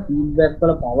වුණාට ෆීඩ්බැක්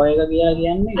වල පවර් එක කියලා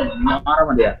කියන්නේ මාර්ම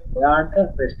දෙයක්. ඔයාට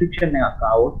රෙස්ට්‍රික්ෂන් එකක්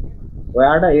ආවොත්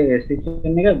ඔයාට ඒ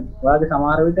රෙස්ට්‍රික්ෂන් එක ඔයාගේ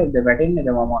සමහර විට වැටෙන්නේ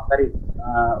දැන් මම අත්තරි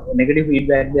නෙගටිව්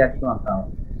ෆීඩ්බැක් දෙයක් තුනක් ආවා.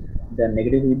 දැන්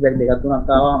නෙගටිව් ෆීඩ්බැක් දෙකක් තුනක්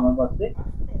ආවම පස්සේ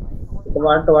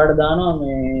එකපාරට ඔයාට දානවා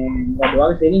මේ මොකද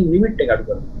ඔයාගේ සෙලින් ලිමිට් එක අඩු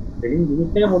කරනවා. සෙලින්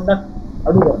ලිමිට් එක පොඩ්ඩක්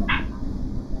අඩු කරනවා.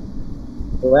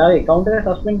 ඔයාගේ account එක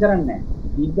සස්පෙන්ඩ් කරන්නේ නැහැ.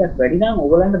 feedback වැඩි නම්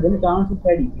ඔයගලන්ට දෙන chances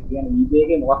වැඩි. ඒ කියන්නේ eBay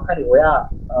එකේ මොකක් හරි ඔයා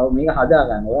මේක හදා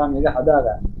ගන්න.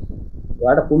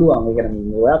 ඔයාට පුළුවන්. ඒ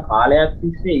කියන්නේ ඔයා කාලයක්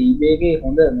තිස්සේ eBay එකේ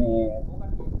හොඳ මේ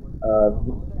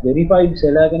verified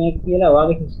seller කෙනෙක් කියලා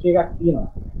ඔයාගේ history එකක් තියෙනවා.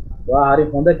 ඔයා හරි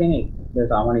හොඳ කෙනෙක්. දැන්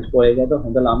සාමාන්‍ය ඉස්කෝලේ ගියත්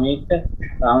හොඳ ළමයෙක්ට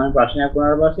සාමාන්‍ය ප්‍රශ්නයක්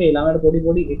වුණාට පස්සේ ඒ ළමයට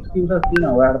පොඩි excuses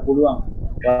තියෙනවා. ඔයාට පුළුවන්.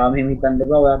 ඔයා මෙහෙම හිතන්න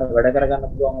එපා. ඔයාට වැඩ කරගන්න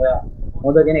පුළුවන්. ඔයා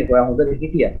හොඳ කෙනෙක්. ඔයා හොඳට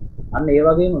හිටියා. අන්න ඒ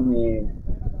වගේම මේ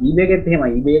eBay එකෙත්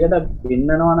එහෙමයි. eBay එකට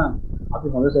දෙන්නනවා නම් අපි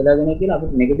හොඳ සෙලර් කෙනෙක් කියලා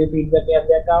අපිට නෙගටිව් ෆීඩ්බැක්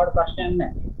එකක් ආවට ප්‍රශ්නයක්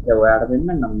නැහැ. දැන් ඔයාලට දෙන්නම්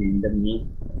මේ දැන් මේ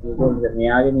ඒගොල්ලෝ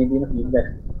මෙයාගේ මේ තියෙන ෆීඩ්බැක්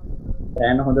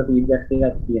දැන් හොඳ ෆීඩ්බැක්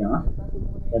එකක් තියෙනවා.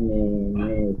 දැන්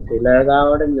මේ සෙලර්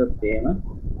ගාවට ගියොත් එහෙම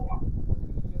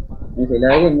මේ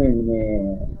සෙලර්ගේ මේ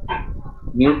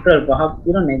නියුට්‍රල් පහක්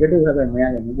තියෙන නෙගටිව් හැබැයි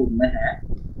මෙයාගේ මොකුත් නැහැ.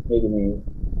 ඒක මේ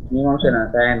මනුස්සය නම්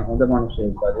සෑහෙන හොඳ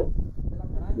මනුස්සයෙක් වගේ.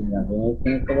 ඉතින්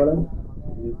මේක බලමු.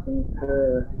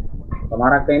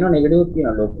 සමහරක් අය ඉන්නවා නෙගටිව්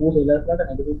තියෙනවා. ලොකු සෙලර්ස් වලට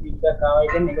නෙගටිව් ෆීඩ්බැක්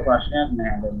ආවයි කියන්නේ ඒක ප්‍රශ්නයක්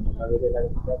නෑ. දැන්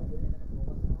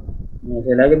මේ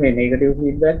සෙලර්ගේ මේ නෙගටිව්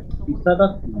ෆීඩ්බැක් 37ක්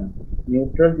තියෙනවා.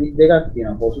 නියුට්‍රල් 32ක්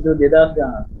තියෙනවා. පොසිටිව් 2000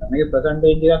 ගානක් තියෙනවා. මේක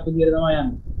පර්සන්ටේජ් එකක් විදිහට තමයි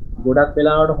යන්නේ. ගොඩක්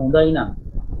වෙලාවට හොඳයි නම්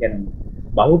කියන්නේ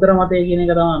බහුතර මතය කියන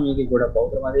එක තමයි මේකේ ගොඩක්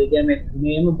බහුතර මතය කියන්නේ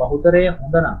මේම බහුතරය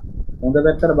හොඳ නම් හොඳ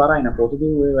පැත්තට බරයි නම්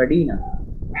පොසිටිව් වැඩි නම්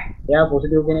එයා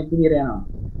පොසිටිව් කෙනෙක් විදිහට යනවා.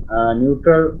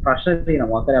 නියුට්‍රල් ප්‍රශ්න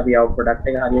තියෙනවා. මොකද අපි ආව ප්‍රොඩක්ට්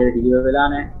එක හරියට ඩිලිවර් වෙලා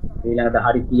නැහැ. ඊළඟට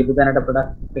හරි කියපු තැනට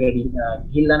ප්‍රොඩක්ට් එක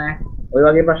ගිහිල්ලා නැහැ. ඔය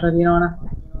වගේ ප්‍රශ්න තියෙනවනේ.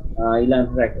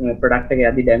 ඊළඟට ප්‍රොඩක්ට් එක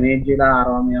යද්දි ඩැමේජ් වෙලා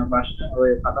ආරවා මේ ප්‍රශ්න ඔය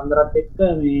කතන්දරත් එක්ක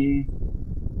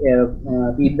මේ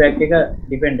ෆීඩ්බැක් එක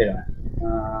ඩිපෙන්ඩ් වෙනවා.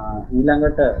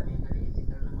 ඊළඟට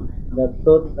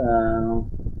ගත්තොත්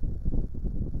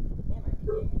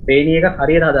පේනි එක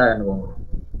හරියට හදාගන්න ඕනේ.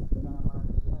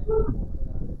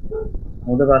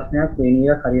 මොකද ප්‍රශ්නයක් පේනි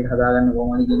එක හරියට හදාගන්න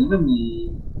කොහොමද කියන එක මේ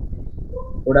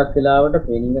ගොඩක් වෙලාවට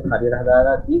පේනි එක හරියට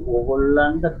හදාගත්තී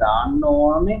ඕගොල්ලන්ට දාන්න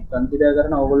ඕනේ කන්සිඩර්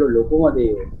කරන ඕගොල්ලෝ ලොකුම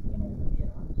දේ.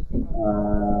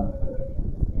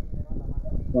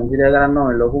 කන්සිඩර් කරන්න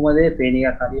ඕනේ ලොකුම දේ පේනි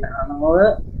එක හරියට හදනකොට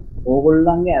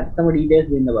ඕගොල්ලන්ගේ ඇත්තම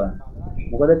ඩීටේල්ස් දෙන්න බලන්න.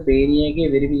 මොකද පේනි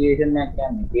එකේ වෙරිෆිකේෂන් එකක්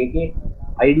යන්නේ. ඒකේ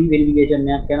ID වෙරිෆිකේෂන්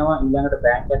එකක් යනවා. ඊළඟට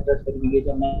බැංක් ඇඩ්‍රස්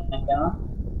වෙරිෆිකේෂන් එකක් යනවා.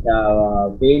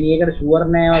 පේනි එකට ෂුවර්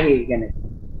නෑ වගේ. කියන්නේ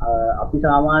අපි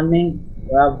සාමාන්‍යයෙන්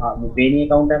ඔයා පේනි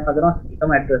account එකක් හදනවා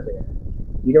එකම address එක.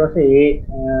 ඊට පස්සේ ඒ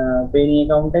පේනි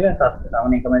account එක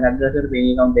සාමාන්‍ය එකම address එකට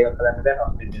පේනි account එකක් හදන්න බෑ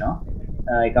suspend වෙනවා.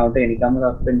 account එක නිකම්ම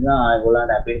suspend වෙනවා.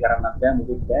 ආයෙත් අප්ඩේට් කරන්නත් බෑ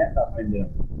මුකුත් බෑ suspend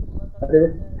වෙනවා. හරිද?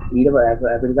 ඊට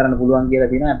අපිට කරන්න පුළුවන් කියලා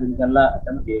තියෙනවා. අපිට කරලා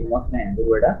අතන තේරුමක් නැහැ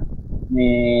අඳුරට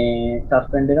මේ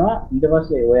සස්පෙන්ඩ් වෙනවා. ඊට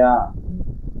පස්සේ ඔයා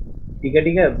ටික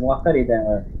මොකක් හරි දැන්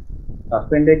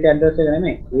සස්පෙන්ඩ් වෙච්ච ඇඩ්‍රස් එක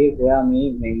නෙමෙයි ඒ ඔයා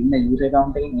මේ ඉන්න යූසර්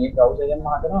account එකෙන් මේ browser එකෙන්ම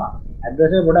හදනවා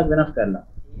ඇඩ්‍රස් එක පොඩක් වෙනස් කරලා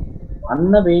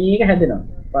අන්න පේනි එක හැදෙනවා.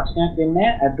 ප්‍රශ්නයක් වෙන්නේ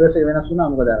නැහැ. ඇඩ්‍රස් එක වෙනස් වුණා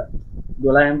මොකද අර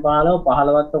 12න් 15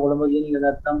 15වත් කොළඹ කියන එක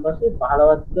ගත්තන් පස්සේ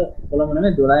 15වත් කොළඹ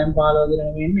නෙමෙයි 12න් 15 කියන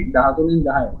නෙමෙයි 13න්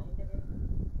 10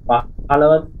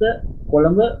 15වත්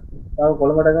කොළඹ තව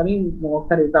කොළඹට කලින් මොකක්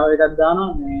හරි තව එකක් දානවා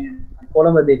මේ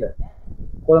කොළඹ 2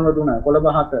 කොළඹ 3 කොළඹ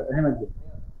 7 එහෙමද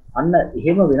අන්න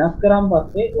එහෙම වෙනස් කරාන්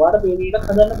පස්සේ ඔයාලට පේනි එකක්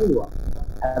හදන්න පුළුවන්.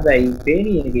 හැබැයි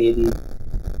පේනි එකේදී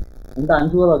උන්ට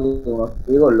අංශුව වගේ වුණොත්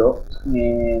ඒගොල්ලෝ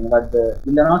මේ මොකද්ද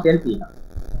ඉල්ලනවා සෙල්ෆි එක.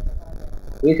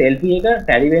 ඒ සෙල්ෆි එක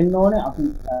ටැලි වෙන්න ඕනේ අපි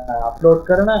අප්ලෝඩ්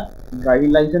කරන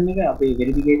ඩ්‍රයිවිං ලයිසන් එක අපේ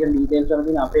වෙරිෆිකේෂන් ඩීටේල්ස් වල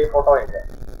තියෙන අපේ ෆොටෝ එක.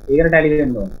 ඒකට ටැලි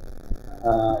වෙන්න ඕනේ.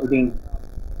 ඉතින්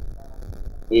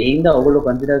ඒ හින්දා ඔයගොල්ලෝ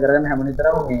කන්සිඩර් කරගන්න හැම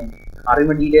නිතරම මේ හරිම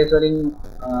ඩීටේල්ස් වලින්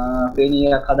පේනි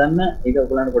එකක් හදන්න ඒක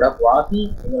ඔයගොල්ලන්ට ගොඩක් වාසි.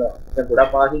 ඒක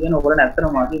ගොඩක් වාසි කියන්නේ ඔයගොල්ලන්ට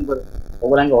ඇත්තටම වාසි. මොකද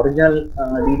ඔයගොල්ලන්ගේ ඔරිජිනල්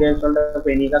ඩීටේල්ස් වලට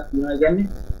පේනි එකක් තියෙනවා කියන්නේ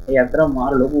ඒ ඇත්තටම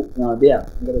මාර ලොකු දෙයක්.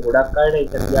 මොකද ගොඩක් අයට ඒක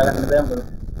තියාගන්න බෑ. මොකද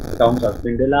account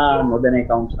suspend වෙලා නොදැන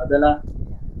accounts හදලා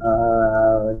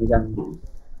නිකන්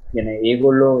කියන්නේ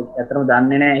ඒගොල්ලෝ ඇත්තටම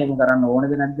දන්නේ නැහැ එහෙම කරන්න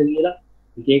ඕනද නැද්ද කියලා.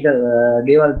 එක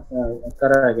දේවල්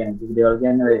කරා කියන්නේ දේවල්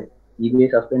කියන්නේ ඔය eBay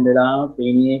suspend වෙලාම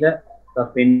පේනි එක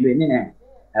suspend වෙන්නේ නැහැ.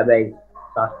 හැබැයි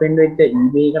suspend වෙච්ච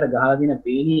eBay එකට ගහලා තියෙන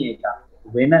පේනි එක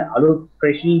වෙන අලුත්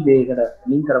fresh eBay එකට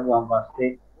link කරපුවාන්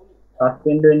පස්සේ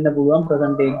suspend වෙන්න පුළුවන්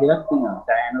percentage එකක් තියෙනවා.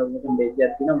 සෑහෙන percentage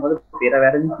එකක් තියෙනවා. මොකද පෙර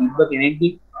වැරදි තිබ්බ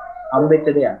කෙනෙක්ගේ හම්බෙච්ච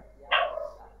දෙයක්.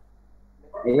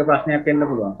 ඒක ප්‍රශ්නයක් වෙන්න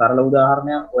පුළුවන්. සරල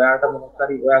උදාහරණයක් ඔයාට මොකක්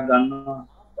හරි ඔයා ගන්නවා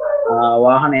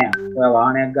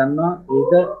වාහනයක් ගන්නවා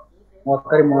ඒක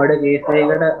මොකක් හරි මර්ඩර් කේස්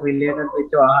එකකට රිලේටඩ්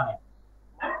වෙච්ච වාහනයක්.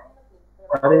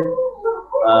 හරි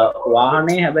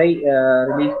වාහනේ හැබැයි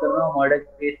රිලීස් කරනවා මර්ඩර්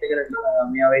කේස් එකට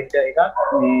මෙයා වෙච්ච එකක්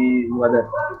මේ වද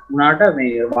උනාට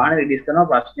මේ වාහනේ රිලීස්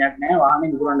කරනවා ප්‍රශ්නයක් නැහැ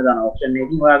වාහනේ විකුණන්න දානවා ඔප්ෂන්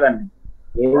එකකින් හොයාගන්න.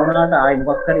 ඒ වුණාට ආයි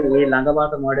මොකක් හරි ඒ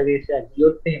ළඟපාත මර්ඩර් කේස් එකක්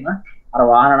ගියොත් එහෙම අර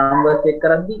වාහන නම්බර් චෙක්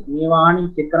කරද්දි මේ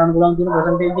වාහනේ චෙක් කරන්න පුළුවන් කියන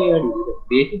percentage එක වැඩි. ඒක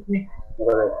බේසික් නේ.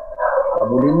 මොකද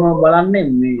මුලින්ම බලන්නේ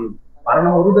මේ පරණ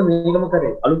හොරුද මේකම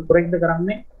කරේ අලුත් ප්‍රොජෙක්ට්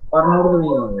කරන්නේ පරණ හොරුද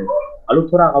මේකම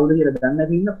අලුත් හොරා කවුද කියලා දන්නේ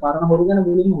නැති ඉන්න පරණ හොරු ගැන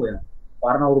මුලින්ම හොයනවා.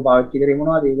 පරණ හොරු පාවිච්චි කරේ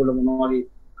මොනවද ඒගොල්ලෝ මොනවද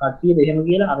කට්ටියද එහෙම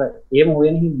කියලා අර එහෙම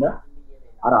හොයන හින්දා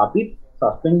අර අපි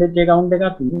සස්පෙන්ඩඩ් account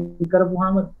එකක් ලින්ක්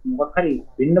කරපුවාම මොකක් හරි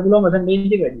වෙන්න පුළුවන්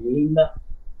percentage එක වැඩි. ඒ හින්දා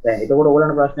දැන් එතකොට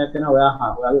ඕගොල්ලන්ට ප්‍රශ්නයක් වෙනවා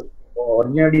ඔයාගේ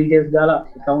ඔරිජිනල් ඩීටේල්ස් දාලා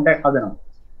account එකක් හදනවා.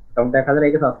 account එකක් හදලා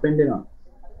ඒක සස්පෙන්ඩ් වෙනවා.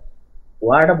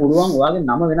 ඔයාලට පුළුවන් ඔයාගේ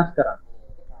නම වෙනස් කරන්න.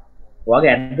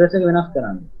 ඔයාගේ ඇඩ්‍රස් එක වෙනස්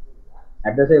කරන්න.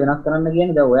 ඇඩ්‍රස් එක වෙනස් කරන්න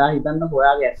කියන්නේ දැන් ඔයා හිතන්නකෝ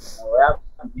ඔයාගේ ඔයා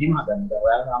මෙහෙම හදන්න. දැන්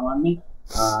ඔයා සාමාන්‍යයෙන්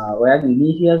ඔයාගේ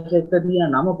ඉනිෂියල්ස් එක තියෙන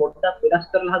නම පොඩ්ඩක් වෙනස්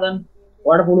කරලා හදන්න.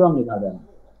 ඔයාලට පුළුවන් ඒක හදන්න.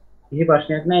 කිසි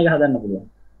ප්‍රශ්නයක් නැහැ ඒක හදන්න පුළුවන්.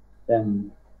 දැන්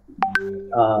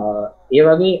ඒ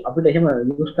වගේ අපිට එහෙම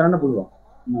යූස් කරන්න පුළුවන්.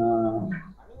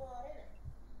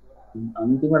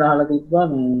 අන්තිමට අහලා තිබ්බා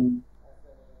මේ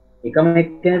එකම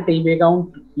එක්කෙනෙක්ට eBay account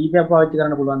කීපයක් පාවිච්චි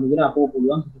කරන්න පුළුවන්ද කියලා. අපෝ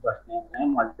පුළුවන්, කිසි ප්‍රශ්නයක් නැහැ.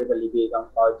 multiple eBay account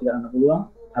පාවිච්චි කරන්න පුළුවන්.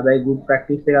 හැබැයි good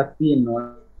practice එකක් තියෙනවා.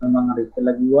 මම අර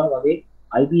ඉස්සෙල්ලා කිව්වා වගේ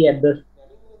IP address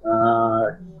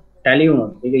tally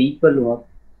වුණොත් ඒක equal වුණොත්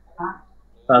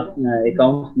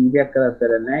account කීපයක්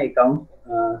කරලා නැහැ. account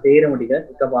තේරම ටික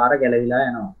එකපාර ගැලවිලා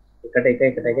යනවා. එකට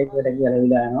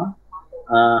ගැලවිලා යනවා.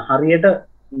 හරියට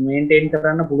මේන්ටේන්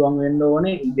කරන්න පුළුවන් වෙන්න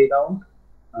ඕනේ eBay account.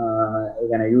 ඒ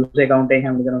කියන්නේ user account එකෙන්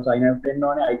හැමදේම sign up වෙන්න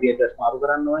ඕනේ, IP address මාරු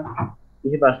කරන්න ඕනේ.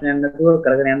 කිසි ප්‍රශ්නයක් නැතුව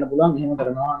කරගෙන යන්න පුළුවන්. එහෙම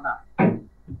කරනවා නම්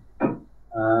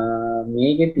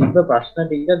මේකේ තිබ්බ ප්‍රශ්න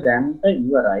ටික දැන්ට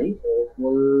ඉවරයි.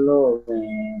 ඕගොල්ලෝ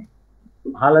මේ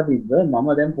අහලා තිබ්බ මම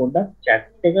දැන් පොඩ්ඩක් chat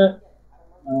එක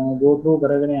go through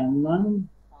කරගෙන යන්නම්.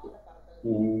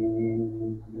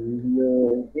 වීඩියෝ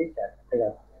එකේ chat එක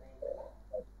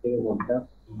පොඩ්ඩක්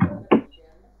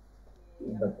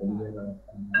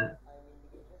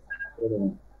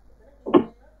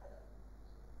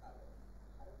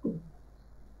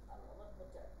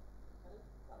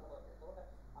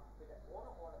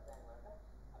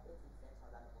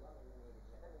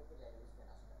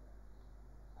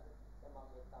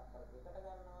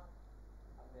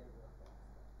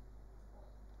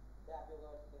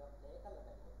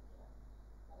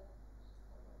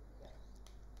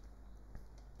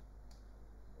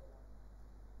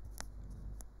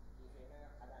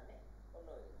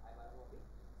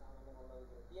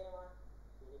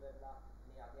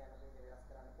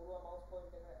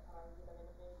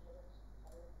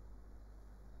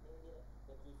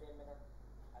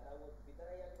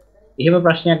එහෙම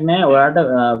ප්‍රශ්නයක් නැහැ. ඔයාලට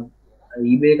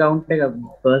eBay account එක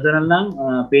personal නම්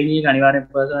page එක අනිවාර්යෙන්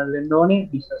personal වෙන්න ඕනේ.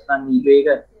 business නම් eBay එක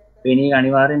page එක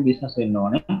අනිවාර්යෙන් business වෙන්න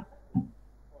ඕනේ.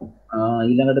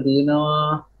 ඊළඟට තියෙනවා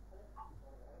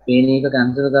page එක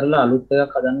cancel කරලා අලුත්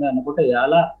එකක් හදන්න යනකොට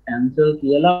එයාලා cancel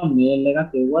කියලා mail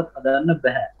එකක් එව්වත් හදන්න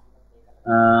බෑ.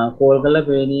 call කරලා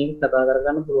page එක කතා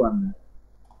කරගන්න පුළුවන්.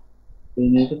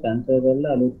 page එක cancel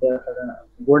කරලා අලුත් එකක් හදන්න.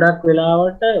 ගොඩක්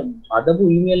වෙලාවට හදපු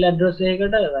email address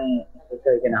එකකට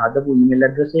හදපු email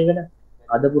address එකට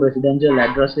හදපු residential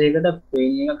address එකට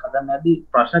page එකක් හදන්න ඇති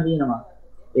ප්‍රශ්න තියෙනවා.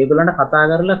 ඒගොල්ලන්ට කතා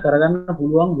කරලා කරගන්න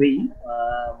පුළුවන් වෙයි.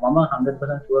 මම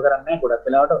 100% ෂුවර් කරන්නේ නැහැ. ගොඩක්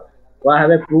වෙලාවට ඔයා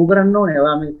හැබැයි prove කරන්න ඕනේ.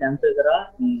 ඔයා මේ cancel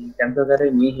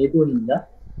කරේ මේ හේතුව හින්දා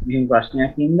මෙහෙම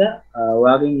ප්‍රශ්නයක් හින්දා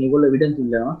ඔයාගෙන් ඒගොල්ලෝ evidence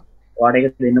ඉල්ලනවා. ඔයාට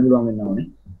ඒක දෙන්න පුළුවන් වෙන්න ඕනේ.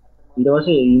 ඊට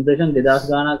පස්සේ impression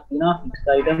 2000 ගාණක් තියෙනවා. fixed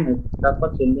item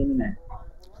එකක්වත් sell වෙන්නේ නැහැ.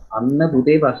 අන්න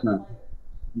පුතේ ප්‍රශ්න.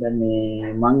 දැන්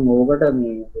මේ මං ඕකට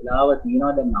මේ වෙලාව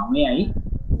තියෙනවා දැන් 9යි.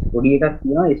 පොඩි එකක්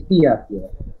තියෙනවා STR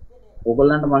කියලා.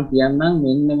 ඕගොල්ලන්ට මං කියන්නම්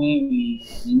මෙන්න මේ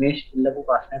නිමේෂ් ඉල්ලපු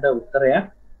ප්‍රශ්නෙට උත්තරයක්.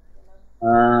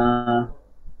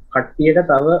 කට්ටියට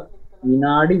තව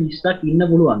විනාඩි 20ක් ඉන්න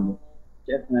පුළුවන්ද?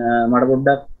 මට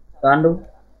පොඩ්ඩක් ගන්නකො.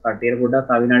 කට්ටියට පොඩ්ඩක්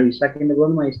තව විනාඩි 20ක් ඉන්න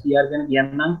පුළුවන්ද? මම STR ගැන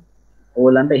කියන්නම්.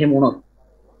 ඕගොල්ලන්ට එහෙම වුණොත්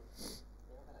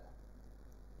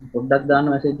පොඩ්ඩක් දාන්න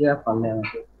මැසේජ් එකක් පල්ලෙහා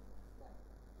මැසේජ්.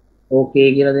 ඕකේ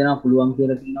කියලා දෙනවා, පුළුවන්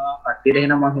කියලා කියනවා. කට්ටියට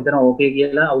එහෙනම් මම හිතනවා ඕකේ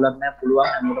කියලා අවුලක් නැහැ, පුළුවන්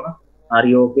හැමෝටම.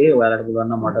 හරි ඕකේ. ඔයාලට පුළුවන්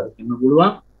නම් මට කියන්න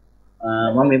පුළුවන්.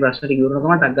 මම මේ ප්‍රශ්න ටික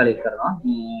ඉවරනකම ටක් ගාලා එක් කරනවා.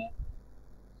 මේ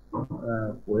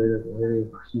කොහෙද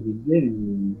ප්‍රශ්න තිබ්බේ?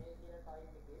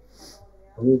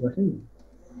 ඔය ප්‍රශ්නේ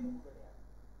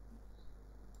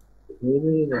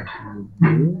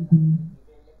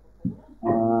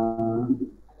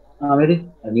මෙරි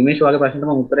නිමේෂ් වගේ ප්‍රශ්නට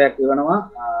මම උත්තරයක් කියවනවා.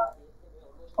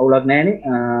 අවුලක් නැහැනේ.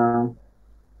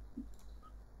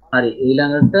 හරි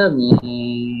ඊළඟට මේ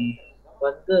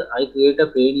what I create a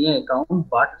Payoneer account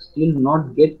but still not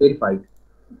get verified.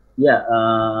 Yeah,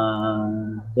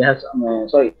 they have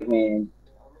sorry මේ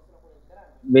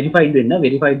verified වෙන්න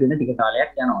ටික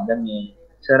කාලයක් යනවා. දැන් මේ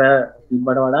ඉස්සර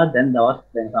තිබ්බට වඩා දැන්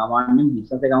සාමාන්‍යයෙන්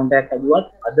business account එකක් හැදුවත්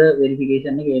අද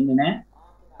verification එක එන්නේ නැහැ.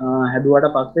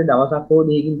 හැදුවට පස්සේ දවසක් හෝ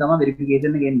දෙකකින් තමයි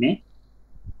verification එක එන්නේ.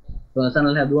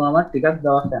 personal හැදුවාම ටිකක්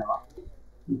දවස් යනවා.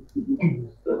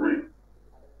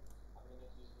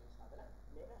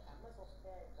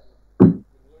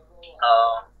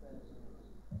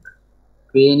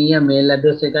 Payoneer mail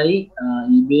address එකයි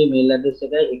eBay mail address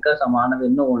එකයි එක සමාන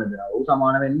වෙන්න ඕනද? ඔව්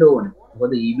සමාන වෙන්න ඕනේ.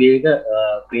 මොකද eBay එක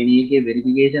Payoneer එකේ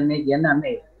verification එක කියන්නේ අන්න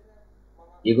ඒක.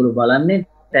 ඒගොල්ලෝ බලන්නේ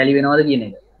tally වෙනවද කියන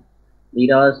එක.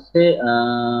 ඊට පස්සේ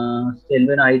sell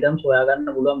වෙන items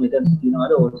හොයාගන්න පුළුවන් methods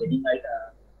තියෙනවාද? ඔය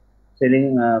selling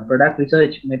product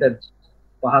research methods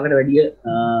පහකට වැඩිය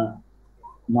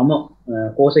මම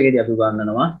course එකේදී අපි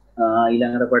උගන්වනවා.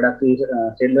 ඊළඟට product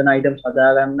sell වෙන items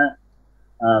හදාගන්න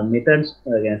methods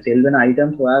කියන්නේ sell වෙන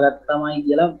items හොයාගත්තමයි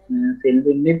කියලා sell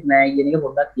වෙන්නේ නැහැ කියන එක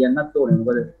පොඩ්ඩක් කියන්නත් ඕනේ.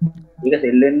 මොකද ඒක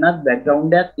sell වෙන්නත්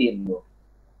background එකක් තියෙනවා.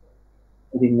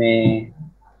 ඉතින් මේ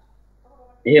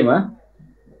එහෙම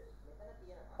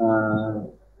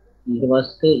ඊට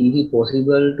පස්සේ is it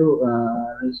possible to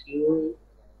receive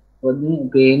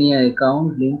pay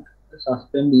account link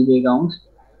suspend eBay accounts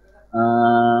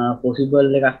possible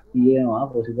එකක් තියෙනවා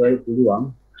possible පුළුවන්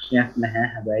ප්‍රශ්නයක් නැහැ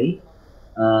හැබැයි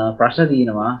ප්‍රශ්න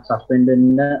තියෙනවා suspend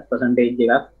වෙන්න percentage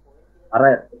එකක් අර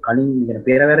කලින් ඉගෙන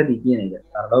පෙර වැරදි කියන එක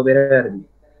තරලව පෙර වැරදි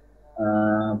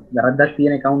වැරද්දක්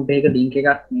තියෙන account එකක link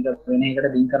එකක් මේක වෙන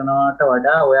එකට link කරනවට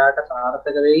වඩා ඔයාට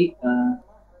සාර්ථක වෙයි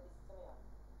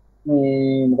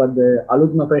මේ මොකද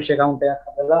අලුත්ම fresh account එකක්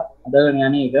හදලා හදගෙන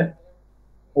යන්නේ එක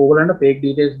ඕගොල්ලන්ට fake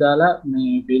details දාලා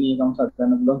මේ pay account set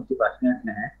කරන්න පුළුවන් කිසි ප්‍රශ්නයක්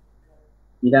නැහැ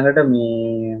ඊළඟට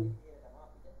මේ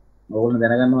ඕගොල්ලෝ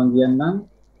දැනගන්නවා කියන්නම්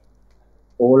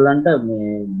ඕගොල්ලන්ට මේ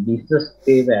business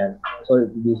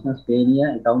pay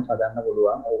account හදන්න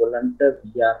පුළුවන් ඕගොල්ලන්ට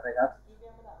PR එකක්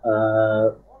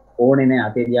ඕනේ නැහැ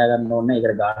අතේ තියාගන්න ඕනේ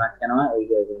ඒකට ගාණක් යනවා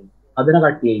ඒක හදන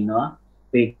කට්ටිය ඉන්නවා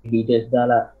fake details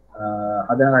දාලා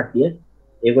හදන කට්ටිය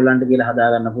ඒගොල්ලන්ට කියලා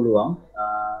හදා ගන්න පුළුවන්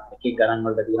එක එක ගණන්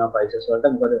වලට තියෙනවා prices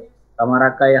වලට මොකද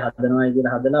සමහරක් අය හදනවා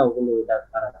කියලා හදලා ඔයගොල්ලෝ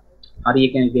අර හරි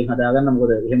එකෙන් හදා ගන්න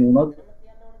මොකද එහෙම වුණොත්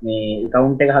මේ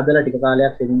account එක හදලා ටික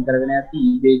කාලයක් සෙටින් කරගෙන යද්දි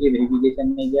eBay එකේ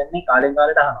verification එක කියන්නේ කාලෙන්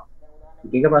කාලෙට අහනවා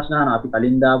එක ප්‍රශ්න අහනවා අපි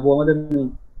කලින් දාපුවමද මේ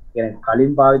කියන්නේ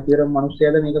කලින් පාවිච්චි කරන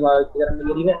මිනිස්සුයද මේක පාවිච්චි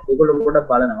කරන්න කියන එක ඒගොල්ලෝ පොඩ්ඩක්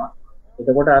බලනවා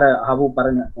එතකොට අර අහපු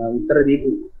පරණ උත්තර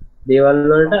දීපු දේවල්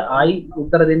වලට ආයි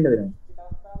උත්තර දෙන්න වෙනවා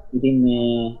ඉතින්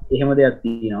මේ එහෙම දෙයක්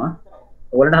තියෙනවා.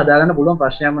 ඔයාලට හදාගන්න පුළුවන්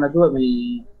ප්‍රශ්නයක් නැතුව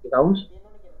මේ accounts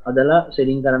හදලා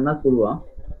selling කරන්නත් පුළුවන්.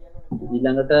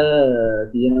 ඊළඟට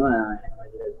තියෙනවා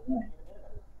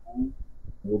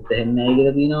උත්තරන්නේ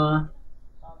කියලා තියෙනවා.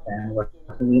 දැන්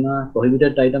වස්තු තියෙනවා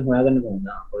prohibited item හොයාගන්න කොහොමද?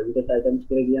 prohibited items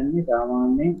කියලා කියන්නේ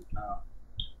සාමාන්‍යයෙන්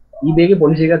eBay එකේ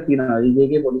policy එකක් තියෙනවා. eBay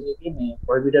එකේ policy එකේ මේ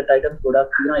prohibited items ගොඩක්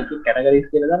තියෙනවා. එක categories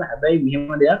කියලා දාලා හැබැයි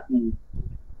මෙහෙම දෙයක් නෙමෙයි.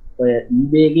 ඔය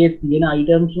eBay එකේ තියෙන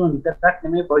items වල විතරක්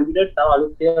නෙමෙයි prohibited තව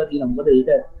අලුත් ඒවා තියෙනවා. මොකද ඒක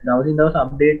දවසින් දවස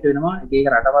අප්ඩේට් වෙනවා. එක එක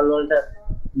රටවල් වලට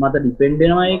මත ඩිපෙන්ඩ්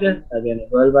වෙනවා ඒක. ඒ කියන්නේ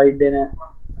world wide දෙන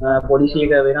policy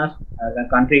එක වෙනස්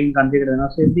country එකට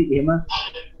වෙනස් වෙද්දි එහෙම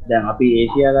දැන් අපි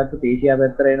ඒසියා ගත්තොත් ඒසියා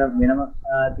පැත්තට එන වෙනම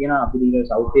තියෙනවා. අපි ඉතින්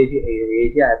South Asia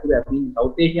ඒසියා ඇතුලේ අපි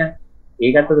South Asia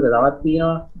ඒකත් අතර තවත්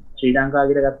තියෙනවා. ශ්‍රී ලංකාව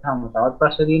විතර ගත්තාම තවත්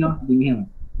ප්‍රශ්න තියෙනවා. ඉතින් එහෙම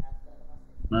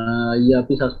ඊ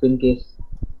අපි suspend case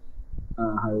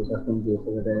හරි සස්පෙන්ඩ් කේස්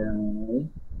එකට යන්නේ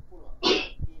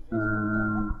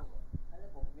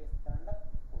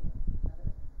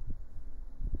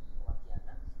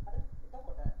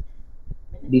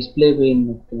ඩිස්ප්ලේ පේන්න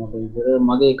මොකද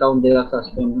මගේ account දෙකක්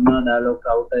suspend වුණා dialog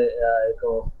router එක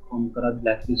ඔන් කරත්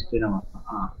blacklist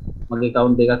වෙනවා මගේ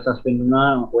account දෙකක් suspend වුණා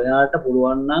ඔයාට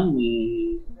පුළුවන් නම් මේ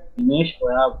image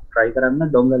ඔයා try කරන්න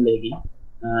dongle එකකින්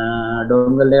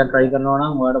dongle එක try කරනවා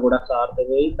නම් ඔයාලට ගොඩක් සාර්ථක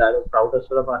වෙයි dialog routers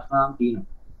වල ප්‍රශ්න නම් තියෙනවා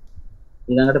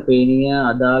ඊළඟට payniya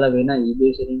අදාළ වෙන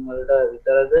eBay selling වලට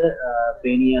විතරද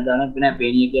payniya අදාළ නැහැ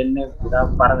payniya කියන්නේ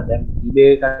ගොඩක් පරණ දැන් eBay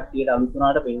කට්ටියට අලුත්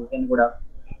වුණාට payniya කියන්නේ ගොඩක්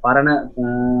පරණ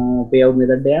payout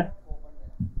method එකක්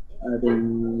ඉතින්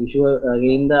visual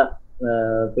ගේින්ද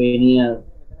payniya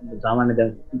සාමාන්‍ය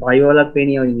දැන් buy වලත්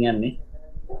payniya වලින් යන්නේ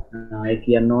ඒ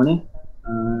කියන්න ඕනේ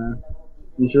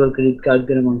visual credit card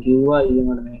ගැන මම කිව්වා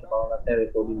ඊළඟට මේක පවගත්ත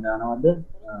රෙකෝඩින් දානවද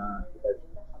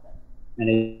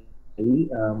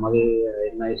මගේ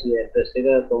NIC address එක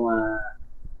කොහොමද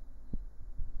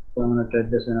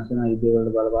address වෙනස් වෙනවා eBay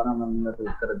වලට බලපානවා මම මේකට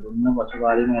උත්තර දුන්න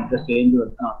පසුකාලීන address change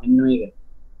වුණා මෙන්න මේක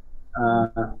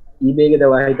eBay එකේ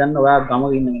දවා හිතන්න ඔයා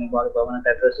ගමක ඉන්න කෙනෙක් වාගේ permanent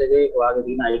address එකේ ඔයාගේ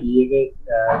තියෙන ID එකේ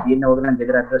තියෙන ඕගනන්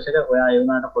ගෙදර address එක ඔයා ඒ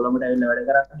වුණාට කොළඹට ඇවිල්ලා වැඩ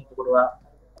කරන්නේ ඒකට ඔයා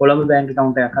කොළඹ bank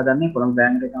account එකක් හදන්නේ කොළඹ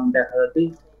bank account එකක් හදද්දී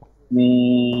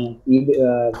මේ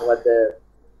මොකද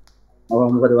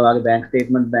මොකද ඔයාගේ bank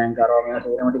statement bank අරවා මේවා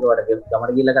සේරම ටික ඔයාලට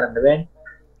ගමට ගිහිල්ලා කරන්න බෑනේ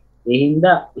ඒ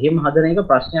හින්දා එහෙම හදන එක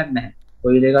ප්‍රශ්නයක් නැහැ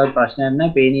කොයි දෙයක ප්‍රශ්නයක්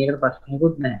නැහැ payniya එකට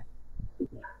ප්‍රශ්නයක්වත් නැහැ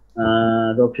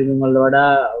dropshipping වල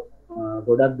වඩා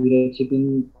ගොඩක් direct shipping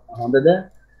හොඳද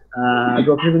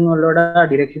dropshipping වල වඩා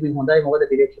direct shipping හොඳයි මොකද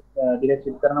direct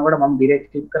ship කරනකොට මම direct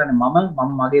ship කරන්නේ මම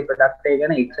මගේ product එක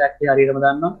ගැන exactly හරියටම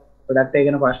දන්නවා product එක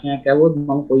ගැන ප්‍රශ්නයක් ඇහුවොත්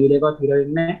මම කොයි දෙයකවත් හිර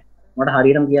වෙන්නේ නැහැ මට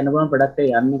හරියටම කියන්න පුළුවන් product එක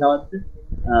යන්නේ කවද්ද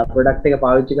product එක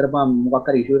පාවිච්චි කරපුවාම මොකක්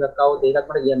හරි issue එකක් ආවොත් ඒකත්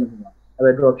මට කියන්න පුළුවන්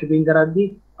හැබැයි dropshipping කරද්දී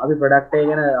අපි product එක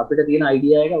ගැන අපිට තියෙන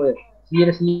idea එක ඔය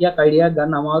 100%ක් idea එකක්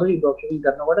ගන්න අමාරුයි dropshipping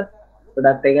කරනකොට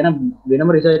ප්‍රොඩක්ට් එක ගැන වෙනම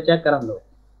රිසර්ච් එකක් කරන්න ඕනේ.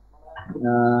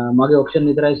 මගේ ඔප්ෂන්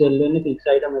විතරයි සෙල් වෙන්නේ, ෆික්ස්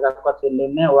අයිටම් එකක්වත් සෙල්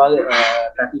වෙන්නේ නැහැ. ඔයාගේ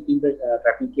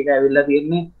ට්‍රැෆික් එක ඇවිල්ලා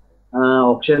තියෙන්නේ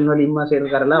ඔප්ෂන් වලින්ම සෙල්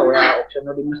කරලා. ඔයා ඔප්ෂන්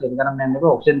වලින්ම සෙල් කරන්න යන්න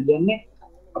බෑ. ඔප්ෂන් කියන්නේ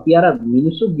අපි අර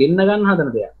මිනිස්සු ගෙන්න ගන්න හදන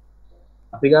දෙයක්.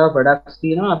 අපි ගාව ප්‍රොඩක්ට්ස්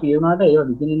තියෙනවා, අපි ඒ වුණාට ඒවා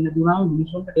විකිනෙන්න දුනාම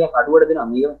මිනිස්සුන්ට ටිකක් අඩුවට දෙනවා.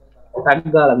 මේක ටැග්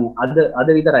ගාලා මේ අද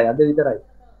විතරයි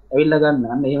ඇවිල්ලා ගන්න.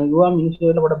 අන්න එහෙම ගිහුවා මිනිස්සු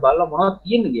වලට පොඩ බලලා මොනවද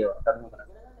තියෙන්නේ කියලා කරනවා.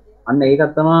 අන්න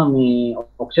ඒකත් තමයි මේ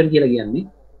ඔප්ෂන් කියලා කියන්නේ.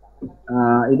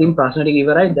 ඉතින් ප්‍රශ්න ටික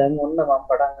ඉවරයි. දැන් ඔන්න මම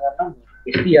පටන් ගන්නම්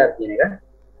STR කියන එක.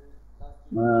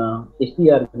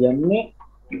 STR කියන්නේ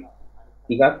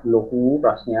ටිකක් ලොකු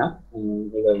ප්‍රශ්නයක්.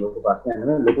 ඒක ලොකු ප්‍රශ්නයක්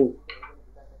නෙවෙයි,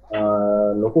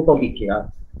 ලොකු ටොපික් එකක්.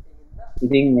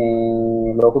 ඉතින්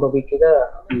මේ ලොකු ටොපික් එක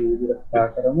අපි විදිහට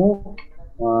ස්ටාර්ට් කරමු.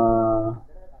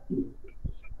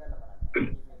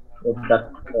 පොඩ්ඩක්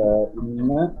ඉන්න.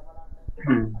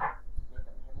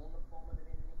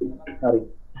 හරි.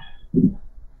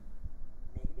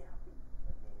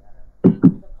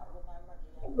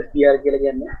 STR කියලා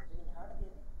කියන්නේ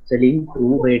selling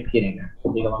through rate කියන එක.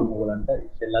 ඒක මම ඔයගලන්ට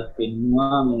ඉස්සෙල්ලත්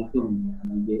පෙන්නුවා මේක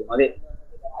මගේ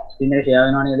ස්ක්‍රීන් එක ෂෙයා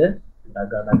වෙනවා නේද?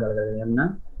 ඩග් කරගෙන යන්න.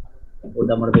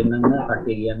 පොඩ්ඩක් මට පෙන්නන්න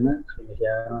කට්ටිය කියන්න ස්ක්‍රීන් එක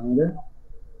ෂෙයා වෙනවා නේද?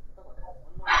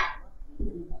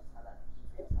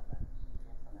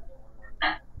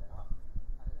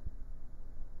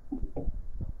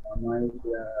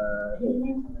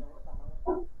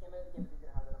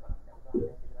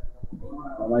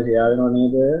 තමයි ෂෙයා වෙනවා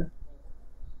නේද?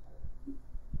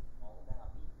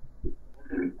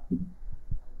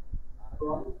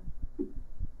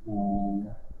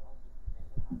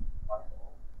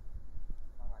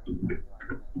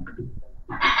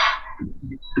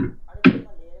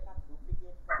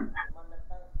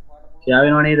 ෂෙයා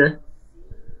වෙනවා නේද?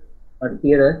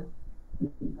 කට්ටියද?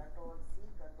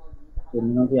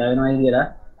 එන්නවා ෂෙයා වෙනවායි කියලා.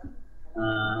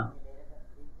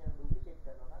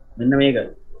 මෙන්න මේක.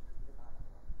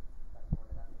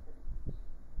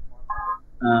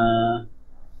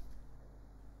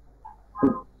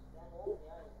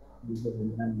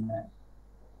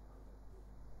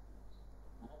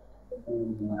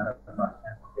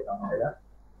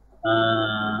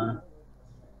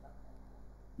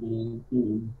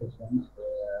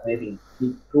 maybe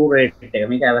click through rate එක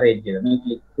මේක average එක. මේ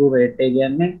click through rate එක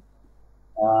කියන්නේ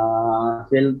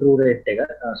sell through rate එක.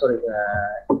 sorry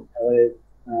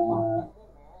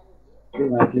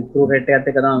click through rate එකත්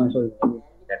එක තමයි sorry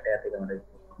chat එකත් එක මට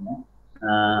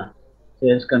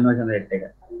sales conversion rate එක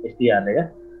STR එක.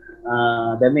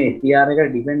 දැන් මේ STR එක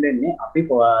depend වෙන්නේ අපි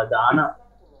දාන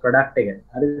product එක.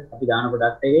 හරිද? අපි දාන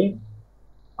product එකේ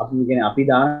අපි කියන්නේ අපි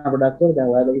දාන product වල දැන්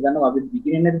ඔයාලා හිතනවා අපි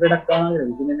විකිනෙන්නේ නැති product දානවා කියලා.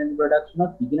 විකිනෙන්නේ නැති products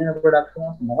උනත් විකිනෙන products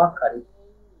උනත් මොකක් හරි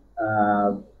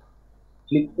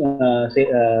click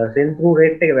sell through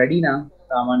rate එක වැඩි නම්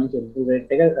සාමාන්‍ය sell through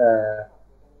rate එක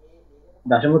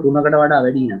 0.3කට වඩා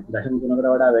වැඩි නම් 0.3කට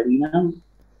වඩා වැඩි නම්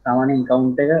සාමාන්‍ය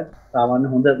account එක සාමාන්‍ය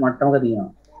හොඳ මට්ටමක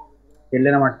තියෙනවා. sell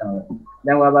වෙන මට්ටමක.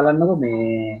 දැන් ඔයා බලන්නකෝ මේ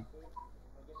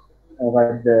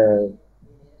මොකද්ද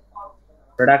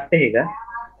product එක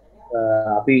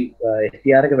අපි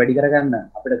STR එක වැඩි කරගන්න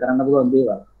අපිට කරන්න පුළුවන්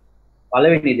දේවල්.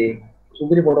 පළවෙනි දේ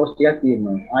සුපිරි ෆොටෝස් ටිකක්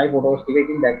තියෙනවා. ආයි ෆොටෝස්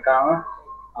ටිකකින් දැක්කාම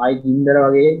ආයි ගින්දර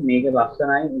වගේ මේක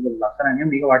ලස්සනයි, මේක ලස්සන නෙමෙයි,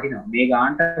 මේක වටිනවා. මේ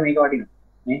ගානට මේක වටිනවා.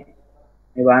 මේ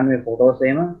බලන්න මේ ෆොටෝස්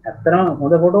එහෙම ඇත්තටම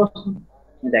හොඳ ෆොටෝස්.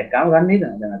 මේ දැක්කාම ගන්න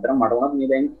හිතනවා. දැන් අතරම මට උනත් මේ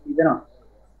දැන් හිතනවා.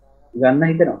 ගන්න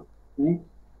හිතනවා. මේ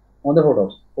හොඳ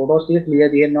ෆොටෝස්. ෆොටෝස් ටික ක්ලියර්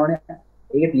තියෙන්න ඕනේ.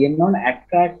 ඒක තියෙන්න ඕනේ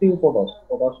ඇට්‍රැක්ටිව් ෆොටෝස්.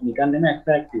 ෆොටෝස් නිකන් නෙමෙයි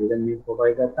ඇට්‍රැක්ටිව්. දැන් මේ ෆොටෝ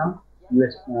එක ගත්තාම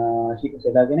US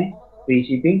සෙදාගෙන free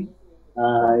shipping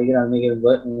ඒක නම් මේකේ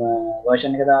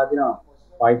version එක දාලා තිනවා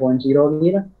 5.0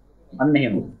 කියලා. අන්න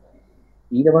එහෙම.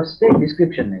 ඊට පස්සේ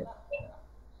description එක.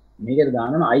 මේකට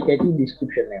දානවා eye catching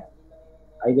description එක.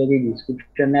 eye catching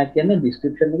description එක කියන්නේ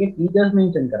description එකේ features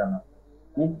mention කරනවා.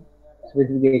 නේ?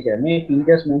 specification මේ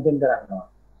features mention කරනවා.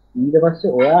 ඊට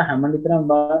පස්සේ ඔයා හැම විතරම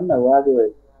බලන්න ඔයාගේ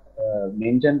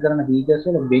mention කරන features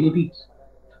වල benefits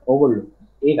ඕගොල්ලෝ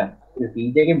ඒකයි. මේ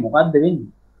feature එකේ මොකක්ද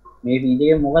වෙන්නේ? මේ feature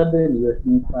එකේ මොකක්ද වෙන්නේ? USB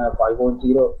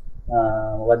 5.0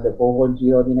 මොකද්ද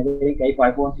 4.0 දින එකේ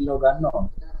 5.0 ගන්නවා.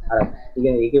 අර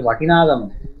ඒකේ වටිනාකම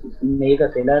මේක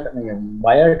සෙලර්ට මේ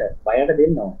බයර්ට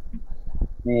දෙන්න ඕන.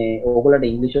 මේ ඕගොල්ලන්ට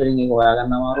ඉංග්‍රීසි වලින් ඒක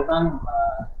හොයාගන්න අමාරු නම්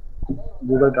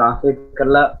Google Translate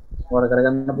කරලා වර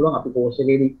කරගන්න පුළුවන්. අපි course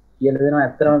එකේදී කියලා දෙනවා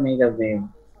ඇත්තටම මේක මේ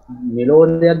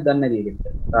මෙලෝඩියක් ගන්න දෙයකට.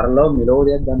 සරලව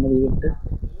මෙලෝඩියක් ගන්න දෙයකට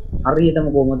හරියටම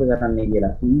කොහොමද කරන්නේ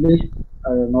කියලා. ඉංග්‍රීසි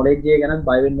knowledge එක ගැන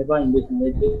බය වෙන්න එපා. ඉංග්‍රීසි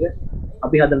knowledge එක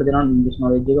අපි හදලා දෙනවා. ඉංග්‍රීසි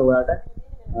knowledge එක ඔයාලට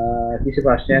කිසි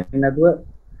ප්‍රශ්නයක් නැතුව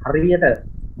හරියට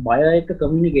බය එක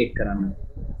කමියුනිකේට් කරන්න.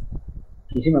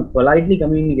 කිසිම politely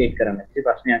communicate කරන්න කිසි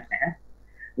ප්‍රශ්නයක් නැහැ.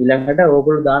 ඊළඟට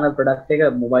ඕගොල්ලෝ දාන ප්‍රොඩක්ට් එක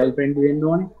මොබයිල් ෆ්‍රෙන්ඩ්ලි වෙන්න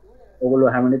ඕනේ.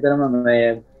 ඕගොල්ලෝ හැමනිතරම මේ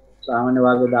සාමාන්‍ය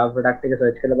වාගේ දාන ප්‍රොඩක්ට් එක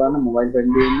සර්ච් කරලා බලන්න මොබයිල්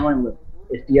ෆ්‍රෙන්ඩ්ලි වෙන්න ඕනේ.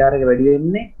 STR එක වැඩි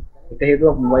වෙන්නේ එක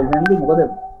හේතුවක් මොබයිල් ෆ්‍රෙන්ඩ්ලි. මොකද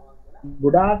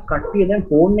ගොඩාක් කට්ටිය දැන්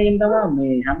ෆෝන් එකෙන් තමයි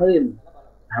මේ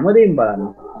හැමදේම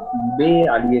බලන්නේ. eBay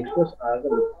AliExpress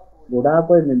ගොඩාක්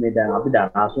ඔය මේ දැන් අපි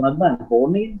දාසුණක් බලන්න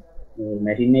ෆෝන් එකෙන්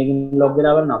මැෂින් එකකින් ලොග්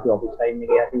වෙලා බලන්න අපි ඔෆිස් ටයිම්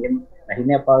එකේ යටින්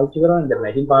මැෂින් එක පාවිච්චි කරනවා. දැන්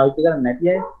මැෂින් පාවිච්චි කරන්නේ නැති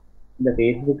අය දැන්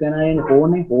Facebook යන අය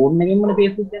ෆෝන් එකෙන්ම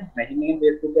Facebook යන මැෂින් එකෙන්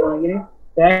Facebook කරනවා කියන්නේ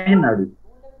සෑහෙන අඩුයි.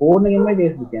 ෆෝන් එකෙන්මයි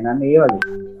Facebook යන. අන්න ඒ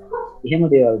වගේ. එහෙම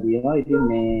දේවල් තියෙනවා. ඉතින්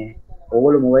මේ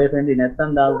ඕගොල්ලෝ මොබයිල් ෆ්‍රෙන්ඩ්ලි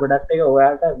නැත්නම් දාපු ප්‍රොඩක්ට් එක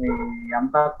ඔයාලට මේ යම්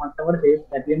තාක් මට්ටමකට සේෆ්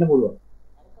නැති වෙන්න පුළුවන්.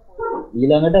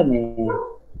 ඊළඟට මේ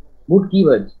good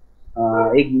keywords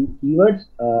ඒ keywords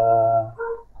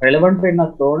relevant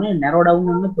වෙන්නත් ඕනේ, narrow down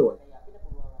වෙන්නත් ඕනේ.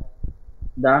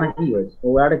 දාන keywords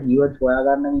ඔයාලට keywords හොයා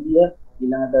ගන්න විදිය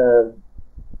ඊළඟට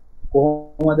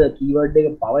කොහොමද keyword එක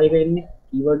power එක එන්නේ,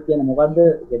 keyword කියන්නේ මොකද්ද,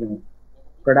 කියන්නේ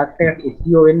product එකක්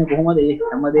SEO වෙන්නේ කොහොමද, ඒ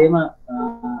හැමදේම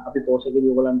අපි post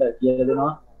එකේදී ඔයගලන්ට කියලා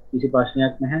දෙනවා. කිසි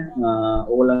ප්‍රශ්නයක් නැහැ.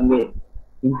 ඕගොල්ලන්ගේ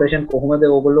impression කොහොමද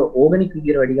ඕගොල්ලෝ organic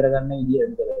විදියට වැඩි කරගන්න විදිය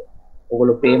විතරයි.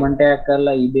 ඕගොල්ලෝ payment එකක්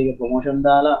කරලා eBay එකේ promotion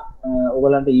දාලා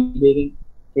ඕගොල්ලන්ට eBay එකෙන්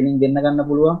selling දෙන්න ගන්න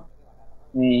පුළුවන්.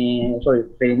 මේ sorry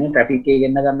traffic එක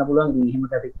ගෙන්න ගන්න පුළුවන්. ඉතින් එහෙම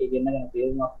traffic එක ගෙන්න ගන්න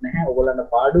තේරුමක් නැහැ.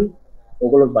 ඕගොල්ලන්ට පාඩුයි.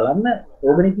 ඕගොල්ලෝ බලන්න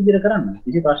organic විදියට කරන්න.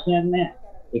 කිසි ප්‍රශ්නයක් නැහැ.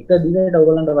 එක දිගට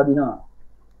ඕගොල්ලන්ට වදිනවා.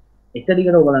 එක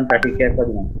දිගට ඕගොල්ලන්ට traffic එකක්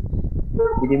වදිනවා.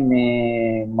 ඉතින්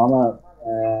මේ මම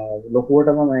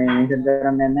ලොකුවටම මෙන්ෂන්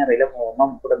කරන්නේ නැහැ relevant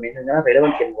මම පොඩ මෙන්ෂන් කරනවා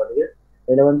relevant කෙනෙකුට.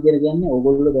 relevant කියන්නේ